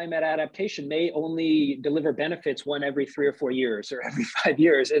as climate adaptation may only deliver benefits one every 3 or 4 years or every 5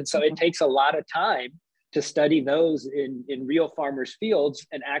 years. And so it takes a lot of time to study those in real farmers' fields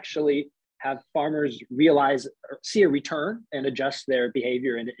and actually have farmers realize or see a return and adjust their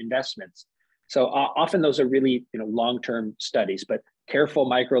behavior and investments. So often those are really long-term studies, but careful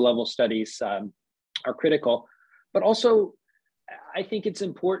micro-level studies are critical. But also, I think it's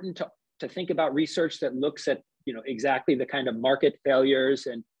important to think about research that looks at exactly the kind of market failures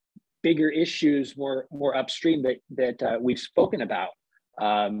and bigger issues more upstream that we've spoken about.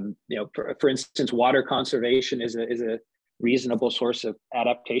 For instance, water conservation is a reasonable source of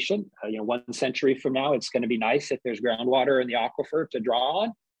adaptation. 1 century from now, it's going to be nice if there's groundwater in the aquifer to draw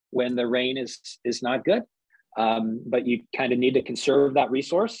on when the rain is not good. But you kind of need to conserve that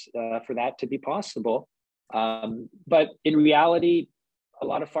resource for that to be possible. But in reality, a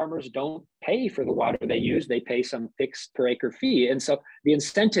lot of farmers don't pay for the water they use. They pay some fixed per acre fee. And so the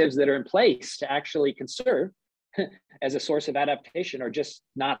incentives that are in place to actually conserve as a source of adaptation are just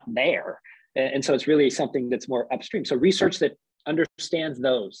not there. And so it's really something that's more upstream. So research that understands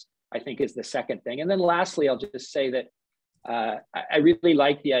those, I think, is the second thing. And then lastly, I'll just say that I really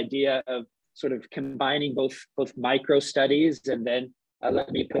like the idea of sort of combining both micro studies and then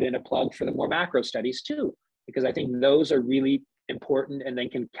let me put in a plug for the more macro studies too, because I think those are really important and then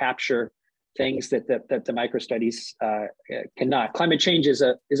can capture things that the micro studies cannot. Climate change is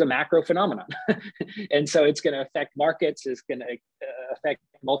a macro phenomenon, and so it's going to affect markets. It's going to affect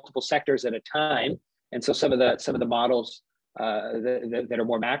multiple sectors at a time. And so some of the models that are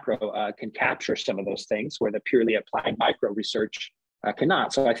more macro can capture some of those things where the purely applied micro research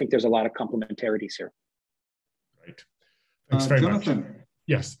cannot. So I think there's a lot of complementarities here. Right. Thanks very Jonathan, much.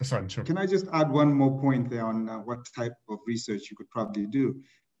 Yes, Hassan, sure. Can I just add one more point there on what type of research you could probably do?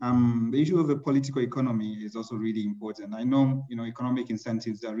 The issue of the political economy is also really important. I know, economic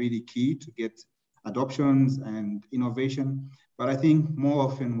incentives are really key to get adoptions and innovation, but I think more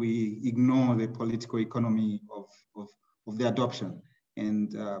often we ignore the political economy of the adoption.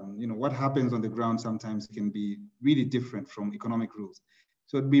 And, what happens on the ground sometimes can be really different from economic rules.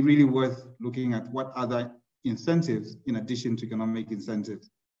 So it'd be really worth looking at what other incentives, in addition to economic incentives,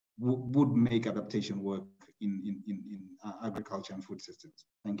 would make adaptation work in agriculture and food systems.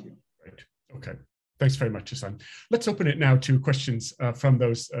 Thank you. Right. Okay. Thanks very much, Hassan. Let's open it now to questions from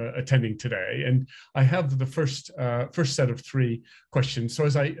those attending today. And I have the first set of 3 questions. So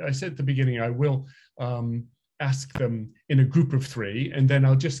as I said at the beginning, I will ask them in a group of 3, and then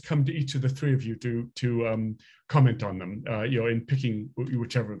I'll just come to each of the 3 of you to comment on them, in picking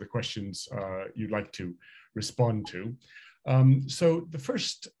whichever of the questions you'd like to respond to. So the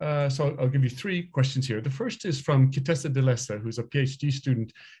first, so I'll give you 3 questions here. The first is from Kitesa Delesa, who's a PhD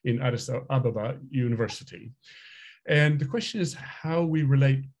student in Addis Ababa University. And the question is how we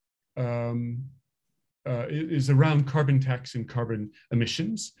relate, is around carbon tax and carbon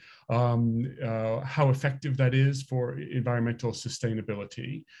emissions, how effective that is for environmental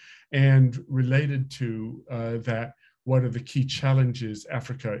sustainability, and related to that, what are the key challenges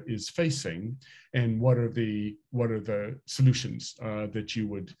Africa is facing, and what are the solutions that you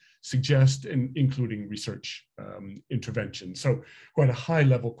would suggest, including research intervention. So quite a high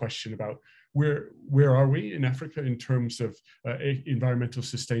level question about where are we in Africa in terms of environmental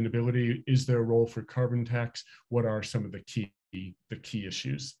sustainability? Is there a role for carbon tax? What are some of the key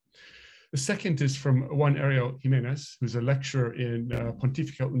issues? The second is from Juan Ariel Jimenez, who's a lecturer in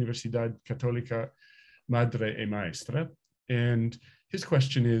Pontificia Universidad Católica Madre y Maestra. And his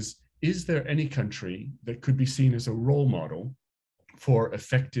question is there any country that could be seen as a role model for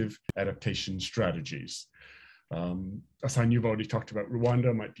effective adaptation strategies? Hassan, you've already talked about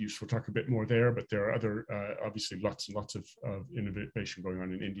Rwanda. Might be useful to talk a bit more there, but there are other, obviously lots and lots of innovation going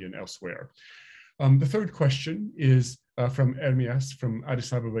on in India and elsewhere. The third question is from Ermias from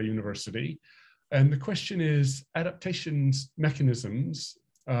Addis Ababa University. And the question is, adaptations mechanisms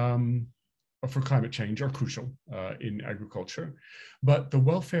for climate change are crucial in agriculture, but the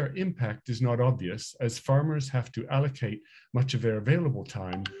welfare impact is not obvious as farmers have to allocate much of their available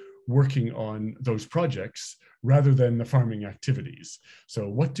time working on those projects rather than the farming activities. So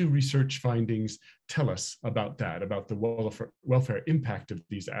what do research findings tell us about that, about the welfare impact of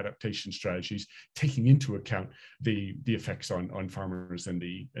these adaptation strategies, taking into account the effects on farmers and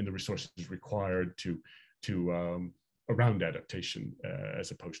the resources required to around adaptation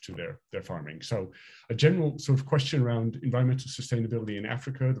as opposed to their farming. So a general sort of question around environmental sustainability in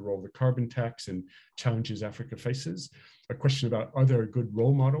Africa, the role of the carbon tax and challenges Africa faces. A question about, are there a good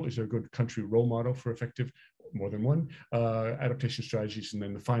role model? Is there a good country role model for effective, more than one, adaptation strategies? And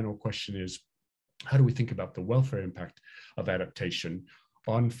then the final question is, how do we think about the welfare impact of adaptation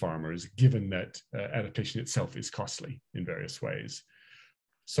on farmers, given that adaptation itself is costly in various ways?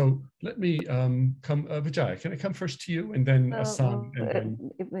 So let me come, Vijaya, can I come first to you and then Asan?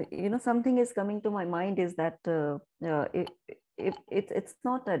 And then... something is coming to my mind is that it's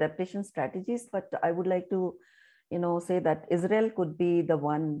not adaptation strategies, but I would like to, say that Israel could be the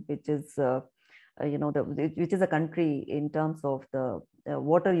one which is, which is a country in terms of the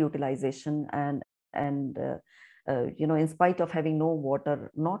water utilization and in spite of having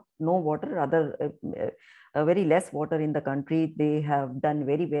very less water in the country, they have done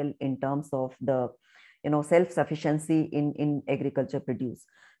very well in terms of the, self-sufficiency in agriculture produce.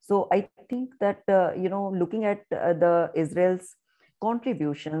 So I think that, looking at the Israel's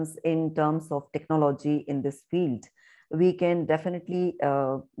contributions in terms of technology in this field, we can definitely,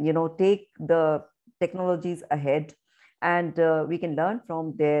 take the technologies ahead, and we can learn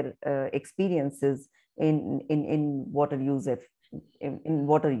from their experiences in water use.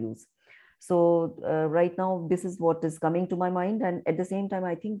 So right now, this is what is coming to my mind. And at the same time,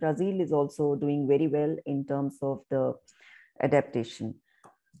 I think Brazil is also doing very well in terms of the adaptation.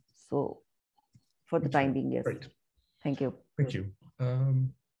 So for the time being, yes. Great. Thank you. Thank you.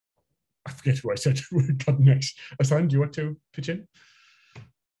 I forget who I said would come next. Asan, do you want to pitch in?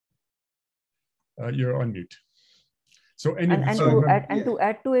 You're on mute. So to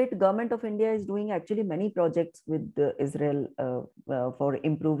add to it, Government of India is doing actually many projects with Israel for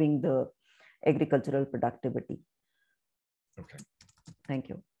improving the agricultural productivity. Okay. Thank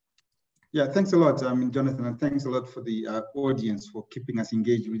you. Yeah, thanks a lot, Jonathan, and thanks a lot for the audience for keeping us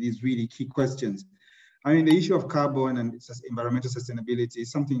engaged with these really key questions. I mean, the issue of carbon and environmental sustainability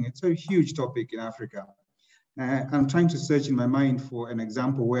is something, it's a huge topic in Africa. I'm trying to search in my mind for an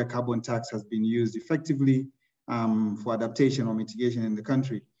example where carbon tax has been used effectively for adaptation or mitigation in the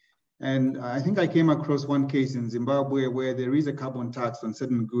country. And I think I came across one case in Zimbabwe where there is a carbon tax on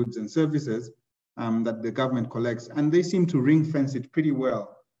certain goods and services that the government collects, and they seem to ring fence it pretty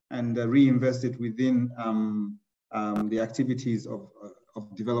well and reinvest it within the activities of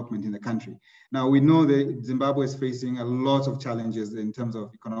development in the country. Now, we know that Zimbabwe is facing a lot of challenges in terms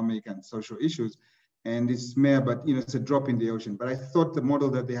of economic and social issues, and it's mere, but it's a drop in the ocean. But I thought the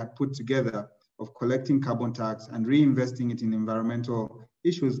model that they had put together of collecting carbon tax and reinvesting it in environmental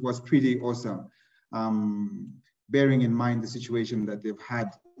issues was pretty awesome, bearing in mind the situation that they've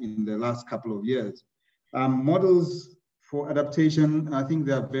had in the last couple of years. Models for adaptation, I think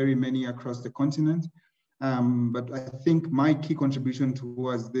there are very many across the continent, but I think my key contribution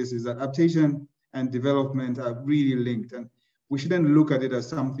towards this is that adaptation and development are really linked, and we shouldn't look at it as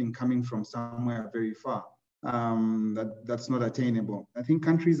something coming from somewhere very far. That's not attainable. I think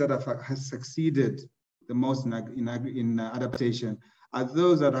countries that have succeeded the most in adaptation are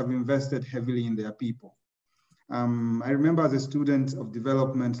those that have invested heavily in their people. I remember as a student of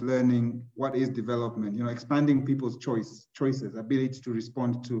development learning what is development, expanding people's choices, ability to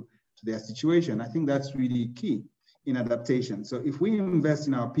respond to their situation. I think that's really key in adaptation. So if we invest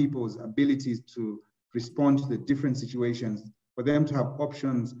in our people's abilities to respond to the different situations, for them to have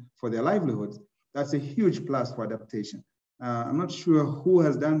options for their livelihoods, that's a huge plus for adaptation. I'm not sure who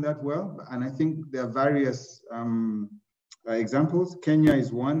has done that well, and I think there are various examples. Kenya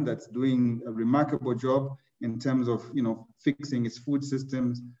is one that's doing a remarkable job in terms of fixing its food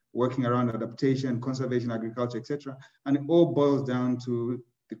systems, working around adaptation, conservation, agriculture, etc. And it all boils down to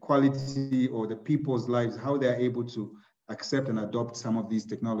the quality or the people's lives, how they're able to accept and adopt some of these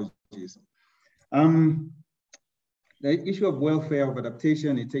technologies. The issue of welfare of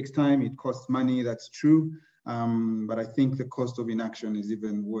adaptation, it takes time, it costs money, that's true. But I think the cost of inaction is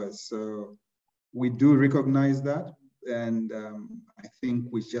even worse. So we do recognize that. And I think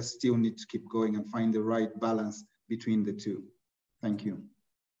we just still need to keep going and find the right balance between the two. Thank you.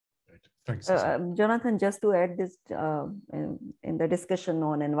 Thanks. Jonathan, just to add this in the discussion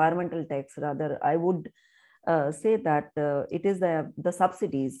on environmental tax, rather, I would say that it is the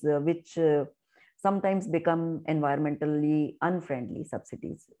subsidies which sometimes become environmentally unfriendly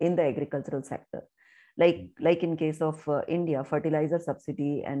subsidies in the agricultural sector. Like in case of India, fertilizer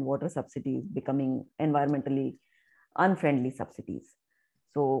subsidy and water subsidies becoming environmentally unfriendly subsidies.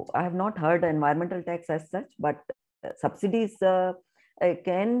 So I have not heard environmental tax as such, but subsidies they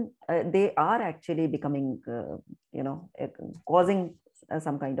are actually becoming, causing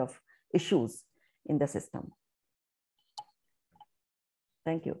some kind of issues in the system.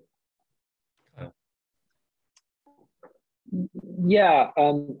 Thank you. Yeah,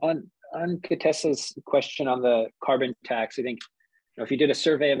 on Katessa's question on the carbon tax, I think if you did a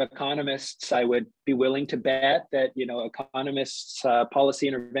survey of economists, I would be willing to bet that economists' policy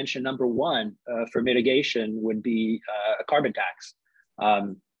intervention number one for mitigation would be a carbon tax,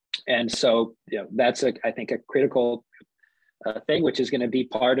 and so that's I think a critical thing, which is going to be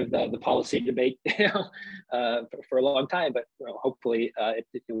part of the policy debate for a long time. But hopefully,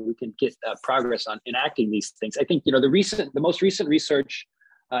 we can get progress on enacting these things. I think the most recent research,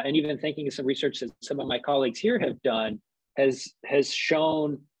 and even thinking of some research that some of my colleagues here have done, has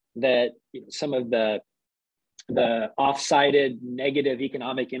shown that some of the off-sided negative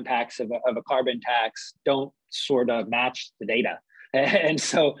economic impacts of a carbon tax don't sort of match the data, and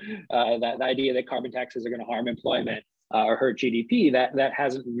so that the idea that carbon taxes are going to harm employment or hurt GDP, that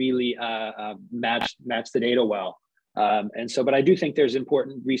hasn't really matched the data well. And so, but I do think there's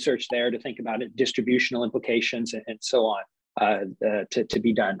important research there to think about it, distributional implications and so on to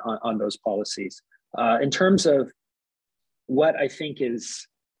be done on those policies. In terms of what I think is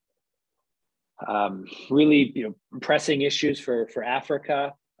really pressing issues for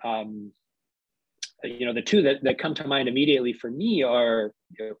Africa, the two that come to mind immediately for me are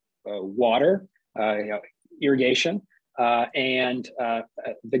water, irrigation, and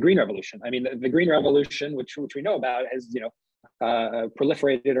the green revolution. I mean, the green revolution, which we know about, has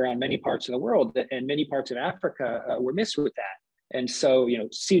proliferated around many parts of the world, and many parts of Africa were missed with that. And so,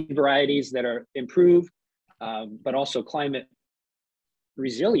 seed varieties that are improved, but also climate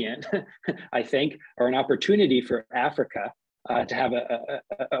resilient, I think, are an opportunity for Africa to have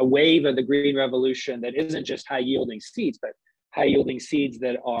a wave of the green revolution that isn't just high yielding seeds, but high yielding seeds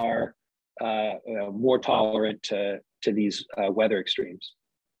that are more tolerant to these weather extremes.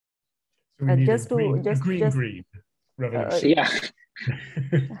 So we need a green revolution. Yeah.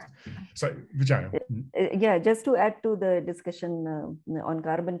 So, Vijaya. Yeah, just to add to the discussion on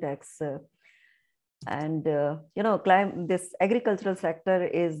carbon tax, this agricultural sector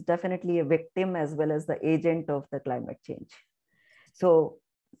is definitely a victim as well as the agent of the climate change. So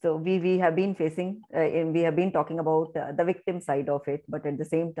we have been facing, we have been talking about the victim side of it, but at the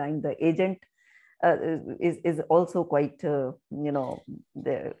same time, the agent is also quite,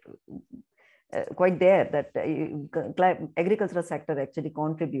 quite there, that agricultural sector actually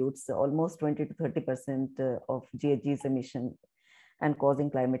contributes almost 20 to 30% of GHG's emission and causing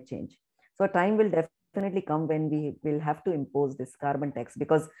climate change. So a time will definitely come when we will have to impose this carbon tax,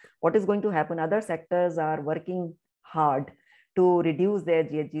 because what is going to happen, other sectors are working hard to reduce their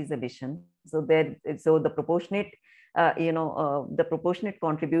GHG's emission. So the proportionate, the proportionate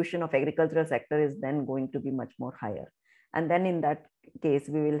contribution of agricultural sector is then going to be much more higher. And then in that case,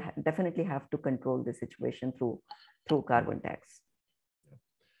 we will definitely have to control the situation through carbon tax.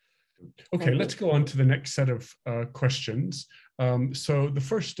 Okay, let's go on to the next set of questions. So the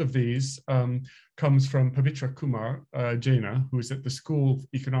first of these comes from Pavitra Kumar Jaina, who is at the School of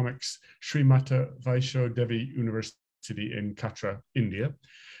Economics, Sri Mata Vaishno Devi University in Katra, India.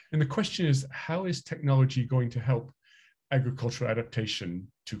 And the question is, how is technology going to help agricultural adaptation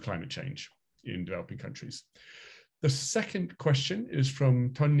to climate change in developing countries? The second question is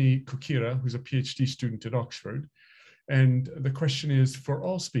from Tony Kukira, who's a PhD student at Oxford. And the question is, for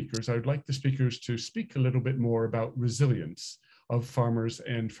all speakers, I would like the speakers to speak a little bit more about resilience of farmers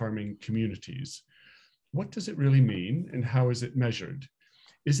and farming communities. What does it really mean, and how is it measured?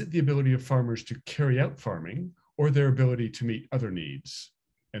 Is it the ability of farmers to carry out farming, or their ability to meet other needs,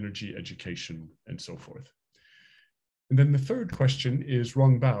 energy, education, and so forth? And then the third question is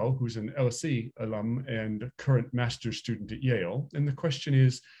Rong Bao, who's an LSE alum and current master's student at Yale. And the question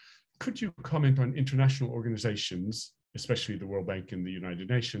is, could you comment on international organizations, especially the World Bank and the United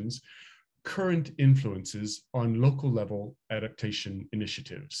Nations, current influences on local level adaptation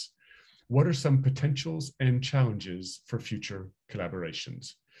initiatives? What are some potentials and challenges for future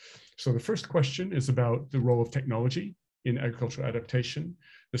collaborations? So the first question is about the role of technology in agricultural adaptation.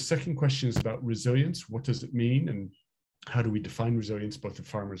 The second question is about resilience. What does it mean, and how do we define resilience, both of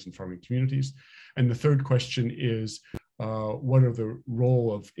farmers and farming communities? And the third question is, what are the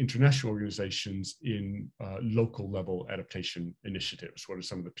role of international organizations in local level adaptation initiatives? What are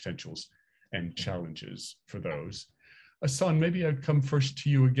some of the potentials and challenges for those? Hassan, maybe I'd come first to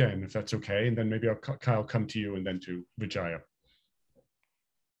you again, if that's okay, and then maybe Kyle come to you and then to Vijaya.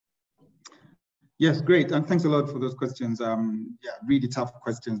 Yes, great, and thanks a lot for those questions. Yeah, really tough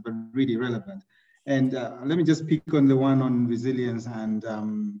questions, but really relevant. And let me just pick on the one on resilience and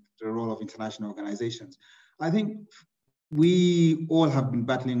the role of international organizations. I think we all have been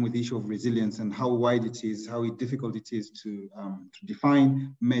battling with the issue of resilience and how wide it is, how difficult it is to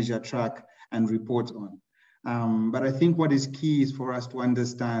define, measure, track, and report on. But I think what is key is for us to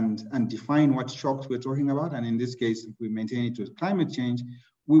understand and define what shocks we're talking about. And in this case, if we maintain it with climate change,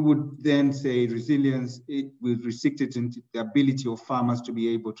 we would then say resilience, it will restrict it into the ability of farmers to be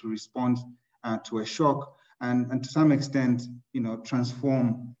able to respond to a shock and to some extent,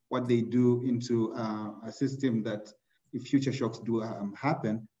 transform what they do into a system that if future shocks do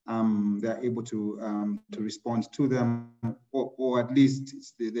happen, they're able to respond to them, or at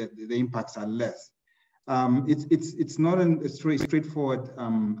least the impacts are less. It's not a straightforward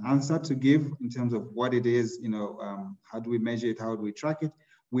answer to give in terms of what it is, how do we measure it, how do we track it?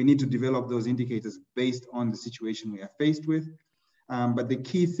 We need to develop those indicators based on the situation we are faced with. But the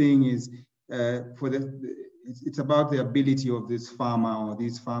key thing is it's about the ability of this farmer or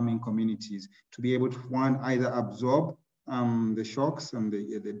these farming communities to be able to, one, either absorb the shocks and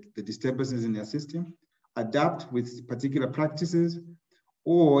the disturbances in their system, adapt with particular practices,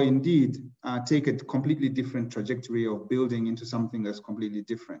 or indeed take a completely different trajectory of building into something that's completely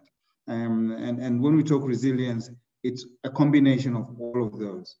different. And when we talk resilience, it's a combination of all of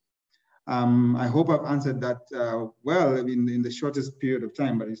those. I hope I've answered that well in the shortest period of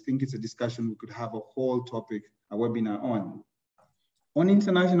time, but I think it's a discussion we could have a whole topic, a webinar on. On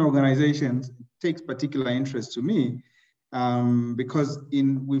international organizations, it takes particular interest to me because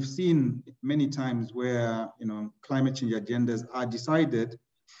we've seen many times where climate change agendas are decided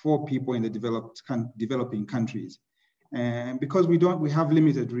for people in the developing countries, and because we have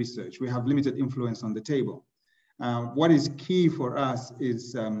limited research, we have limited influence on the table. What is key for us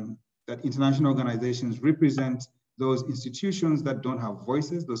is that international organizations represent those institutions that don't have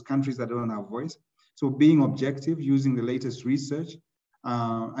voices, those countries that don't have voice. So being objective, using the latest research,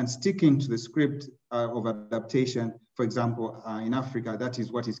 and sticking to the script of adaptation, for example, in Africa, that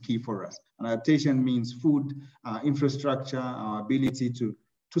is what is key for us. And adaptation means food, infrastructure, our ability to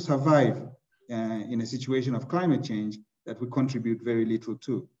survive in a situation of climate change that we contribute very little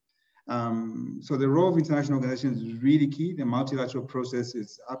to. So the role of international organizations is really key. The multilateral process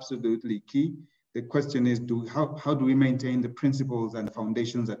is absolutely key. The question is, how do we maintain the principles and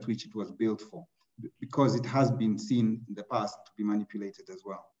foundations at which it was built for? Because it has been seen in the past to be manipulated as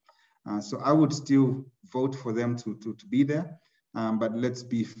well. So I would still vote for them to be there, but let's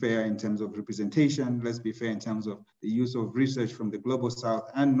be fair in terms of representation. Let's be fair in terms of the use of research from the global south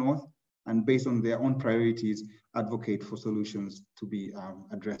and north, and based on their own priorities, advocate for solutions to be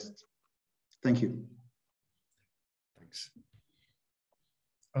addressed. Thank you. Thanks.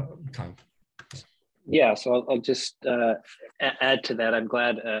 Kyle. Yeah, so I'll just add to that. I'm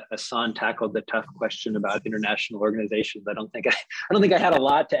glad Hassan tackled the tough question about international organizations. I don't think I had a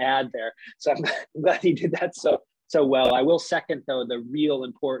lot to add there. So I'm glad he did that so well. I will second though the real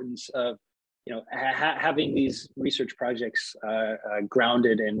importance of having these research projects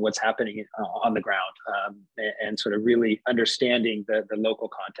grounded in what's happening on the ground, and sort of really understanding the local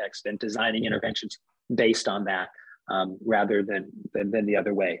context and designing interventions based on that, rather than the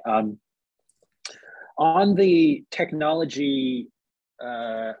other way. On the technology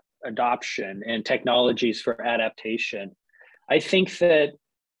adoption and technologies for adaptation, I think that,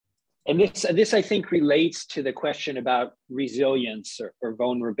 and this I think relates to the question about resilience or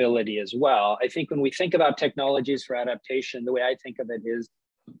vulnerability as well. I think when we think about technologies for adaptation, the way I think of it is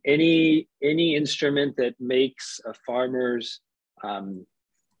any instrument that makes a farmer's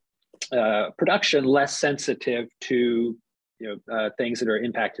production less sensitive to things that are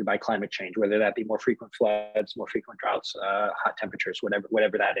impacted by climate change, whether that be more frequent floods, more frequent droughts, hot temperatures,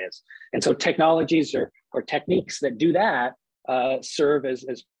 whatever that is. And so technologies or techniques that do that serve as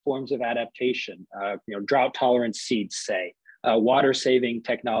forms of adaptation. Drought tolerant seeds, say, water saving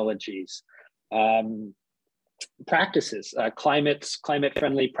technologies, practices, climate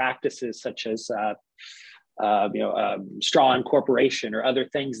friendly practices such as straw incorporation or other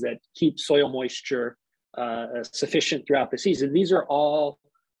things that keep soil moisture sufficient throughout the season. These are all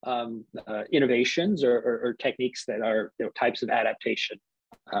innovations or techniques that are types of adaptation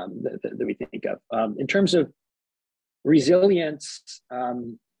that we think of. In terms of resilience,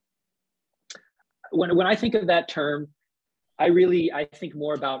 when I think of that term, I think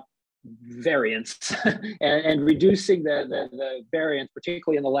more about variance and reducing the variance,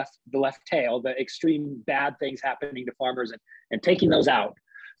 particularly in the left tail, the extreme bad things happening to farmers, and taking those out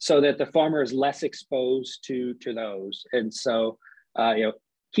so that the farmer is less exposed to those. And so,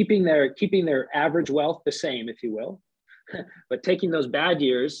 keeping their average wealth the same, if you will, but taking those bad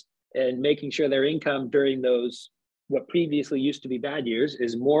years and making sure their income during those, what previously used to be bad years,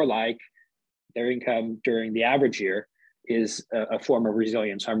 is more like their income during the average year, is a form of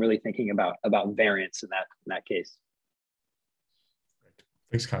resilience. So I'm really thinking about variance in that case.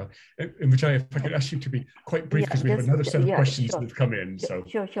 Thanks, Kyle. And Vijay, if I could ask you to be quite brief, because we have another set of questions that have come in. So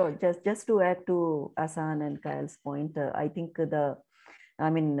sure. Just to add to Asan and Kyle's point, I think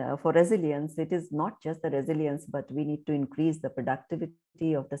for resilience, it is not just the resilience, but we need to increase the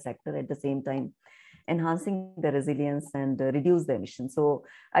productivity of the sector at the same time, enhancing the resilience and reduce the emissions. So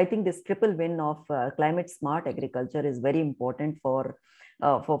I think this triple win of climate smart agriculture is very important for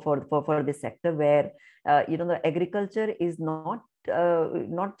this sector, where the agriculture is not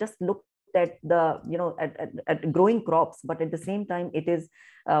just looked at at growing crops, but at the same time it is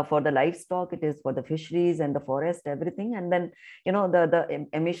for the livestock, it is for the fisheries and the forest, everything. And then the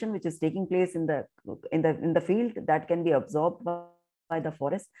emission which is taking place in the field, that can be absorbed by the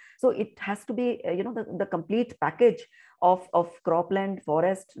forest. So it has to be the complete package of cropland,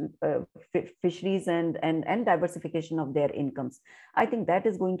 forest, fisheries, and diversification of their incomes. I think that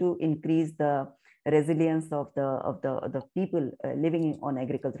is going to increase the resilience of the people living on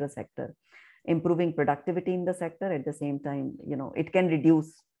agricultural sector, improving productivity in the sector. At the same time, it can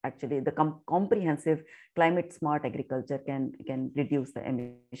reduce, actually the comprehensive climate smart agriculture can reduce the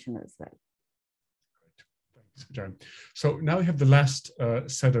emission as well. So now we have the last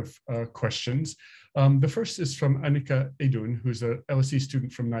set of questions. The first is from Anika Edun, who's a LSE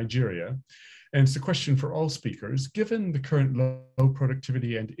student from Nigeria. And it's a question for all speakers. Given the current low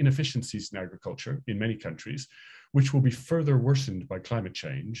productivity and inefficiencies in agriculture in many countries, which will be further worsened by climate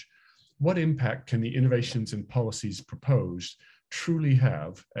change, what impact can the innovations and policies proposed truly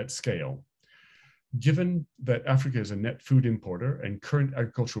have at scale? Given that Africa is a net food importer and current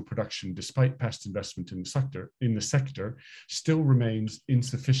agricultural production, despite past investment in the sector, still remains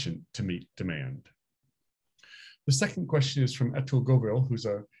insufficient to meet demand. The second question is from Atul Govril, who's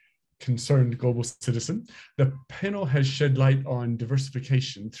a concerned global citizen. The panel has shed light on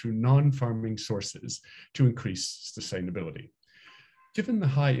diversification through non-farming sources to increase sustainability. Given the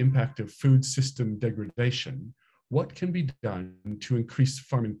high impact of food system degradation, what can be done to increase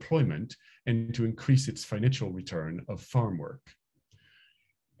farm employment and to increase its financial return of farm work?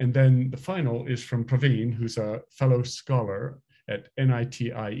 And then the final is from Praveen, who's a fellow scholar at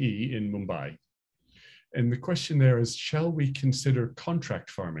NITIE in Mumbai. And the question there is, shall we consider contract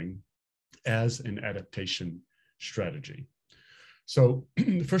farming as an adaptation strategy? So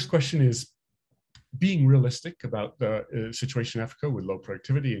the first question is, being realistic about the situation in Africa with low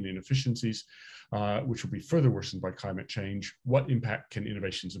productivity and inefficiencies, which will be further worsened by climate change, what impact can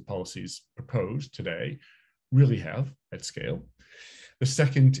innovations and policies proposed today really have at scale? The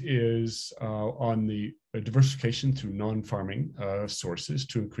second is on the diversification through non-farming sources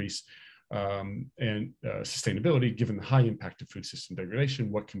to increase sustainability. Given the high impact of food system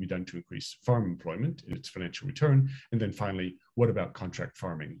degradation, what can be done to increase farm employment and its financial return? And then finally, what about contract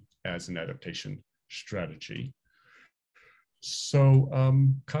farming as an adaptation strategy? So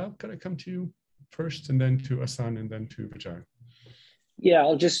Kyle, can I come to you first, and then to Asan, and then to Vijay? Yeah,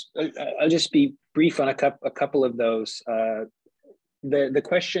 I'll just be brief on a couple of those. The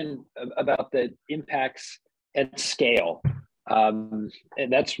question about the impacts at scale, and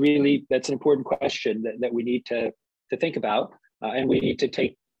that's an important question that we need to think about, and we need to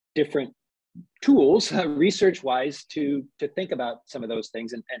take different tools research-wise to think about some of those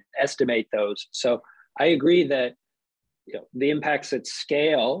things and estimate those. So I agree that the impacts at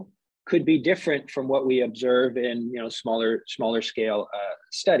scale could be different from what we observe in smaller scale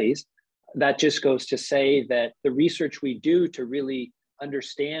studies. That just goes to say that the research we do to really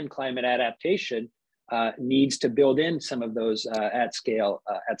understand climate adaptation needs to build in some of those at scale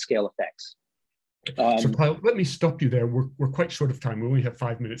effects. So Kyle, let me stop you there. We're quite short of time. We only have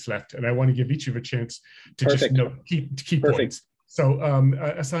 5 minutes left, and I want to give each of a chance to just note key points. So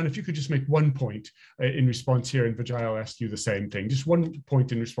Asan, if you could just make one point in response here, and Vijay, I'll ask you the same thing. Just one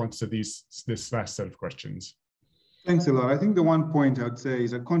point in response to this last set of questions. Thanks a lot. I think the one point I would say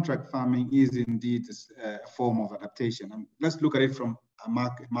is that contract farming is indeed a form of adaptation. And let's look at it from a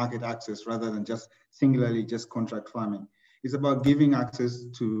market access rather than just singularly just contract farming. It's about giving access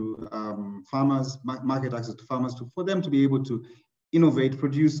to farmers, market access to farmers, for them to be able to innovate,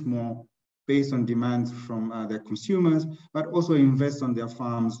 produce more based on demands from their consumers, but also invest on their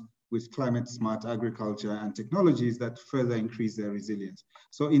farms with climate smart agriculture and technologies that further increase their resilience.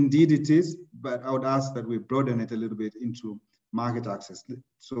 So indeed it is, but I would ask that we broaden it a little bit into market access.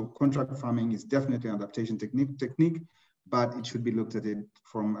 So contract farming is definitely an adaptation technique, but it should be looked at it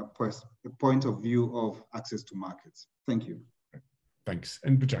from a point of view of access to markets. Thank you. Thanks.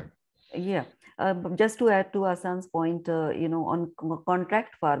 And Vijay. Yeah, just to add to Asan's point, on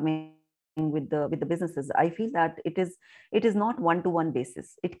contract farming with the businesses, I feel that it is not one-to-one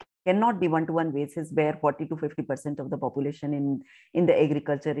basis. It cannot be one-to-one basis where 40 to 50% of the population in the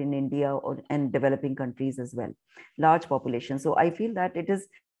agriculture in India and developing countries as well, large population. So I feel that it is,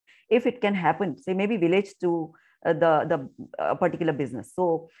 if it can happen, say maybe village to the particular business.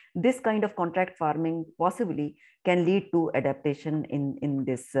 So this kind of contract farming possibly can lead to adaptation in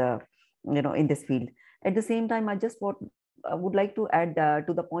this in this field. At the same time, I would like to add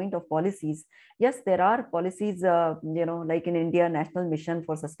to the point of policies. Yes, there are policies, like in India, National Mission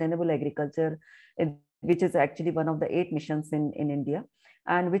for Sustainable Agriculture, which is actually one of the 8 missions in India,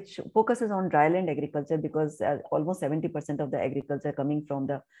 and which focuses on dryland agriculture, because almost 70% of the agriculture coming from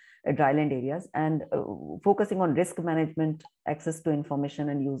the dryland areas, and focusing on risk management, access to information,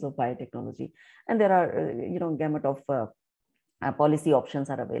 and use of biotechnology. And there are, gamut of policy options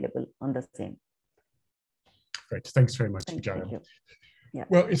are available on the same. Great, thanks very much, Vijaya. Thank you. Yeah.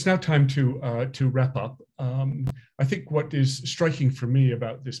 Well, it's now time to wrap up. I think what is striking for me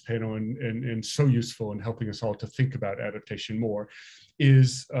about this panel and so useful in helping us all to think about adaptation more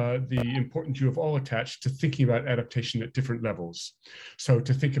is the importance you have all attached to thinking about adaptation at different levels. So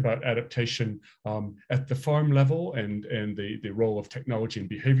to think about adaptation at the farm level and the role of technology and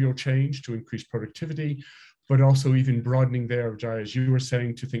behavioral change to increase productivity, but also even broadening there, Jai, as you were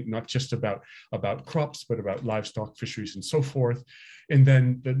saying, to think not just about crops, but about livestock, fisheries, and so forth. And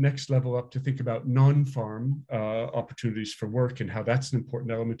then the next level up to think about non-farm opportunities for work and how that's an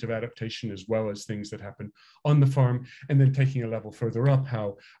important element of adaptation, as well as things that happen on the farm. And then taking a level further up,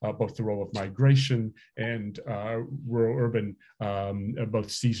 how both the role of migration and rural-urban, both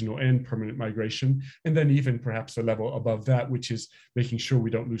seasonal and permanent migration. And then even perhaps a level above that, which is making sure we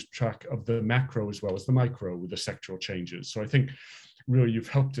don't lose track of the macro as well as the micro with the sectoral changes. So I think really you've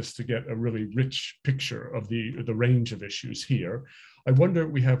helped us to get a really rich picture of the range of issues here. I wonder,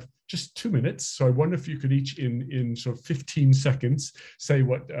 we have just 2 minutes, so I wonder if you could each in sort of 15 seconds say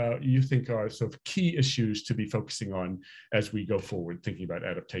what you think are sort of key issues to be focusing on as we go forward thinking about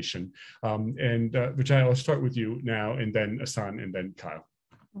adaptation. And Vijay, I'll start with you now, and then Asan, and then Kyle.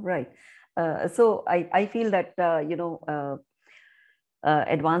 Right. So I feel that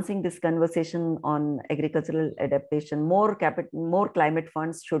advancing this conversation on agricultural adaptation, more climate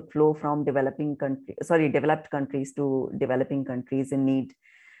funds should flow from developed countries to developing countries in need,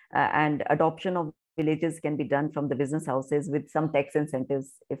 and adoption of villages can be done from the business houses with some tax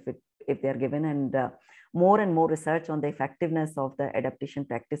incentives if they are given, and more and more research on the effectiveness of the adaptation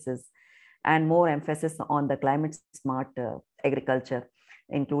practices, and more emphasis on the climate smart agriculture,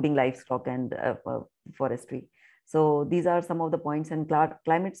 including livestock and forestry. So these are some of the points, and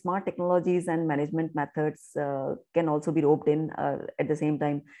climate smart technologies and management methods can also be roped in at the same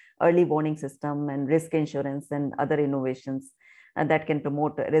time, early warning system and risk insurance and other innovations that can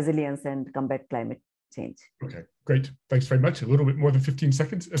promote resilience and combat climate change. Okay, great. Thanks very much. A little bit more than 15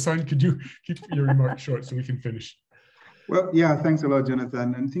 seconds. Asan, could you keep your remarks short so we can finish? Well, yeah, thanks a lot,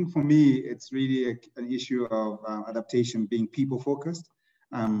 Jonathan. And I think for me, it's really an issue of adaptation being people-focused.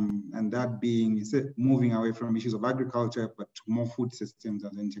 And that being moving away from issues of agriculture, but to more food systems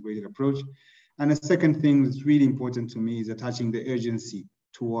as an integrated approach. And the second thing that's really important to me is attaching the urgency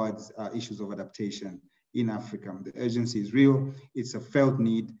towards issues of adaptation in Africa. The urgency is real. It's a felt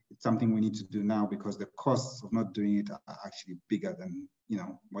need. It's something we need to do now because the costs of not doing it are actually bigger than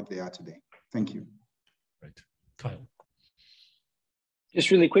what they are today. Thank you. Right, Kyle. Just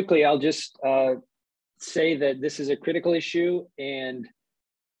really quickly, I'll just say that this is a critical issue, and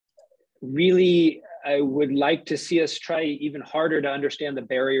really, I would like to see us try even harder to understand the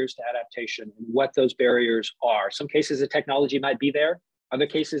barriers to adaptation and what those barriers are. Some cases the technology might be there, other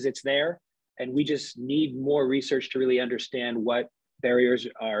cases it's there, and we just need more research to really understand what barriers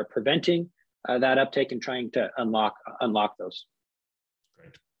are preventing that uptake and trying to unlock those.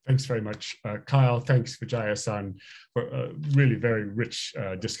 Great. Thanks very much, Kyle. Thanks, Vijaya-san, for a really very rich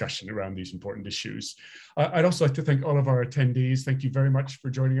discussion around these important issues. I'd also like to thank all of our attendees. Thank you very much for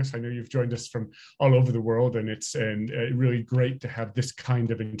joining us. I know you've joined us from all over the world, and it's really great to have this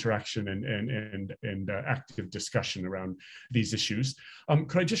kind of interaction and active discussion around these issues.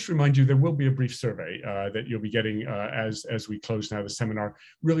 Could I just remind you, there will be a brief survey that you'll be getting as we close now the seminar.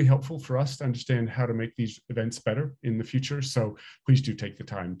 Really helpful for us to understand how to make these events better in the future. So please do take the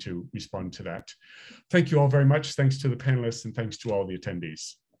time time to respond to that. Thank you all very much. Thanks to the panelists and thanks to all the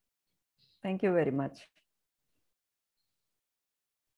attendees. Thank you very much.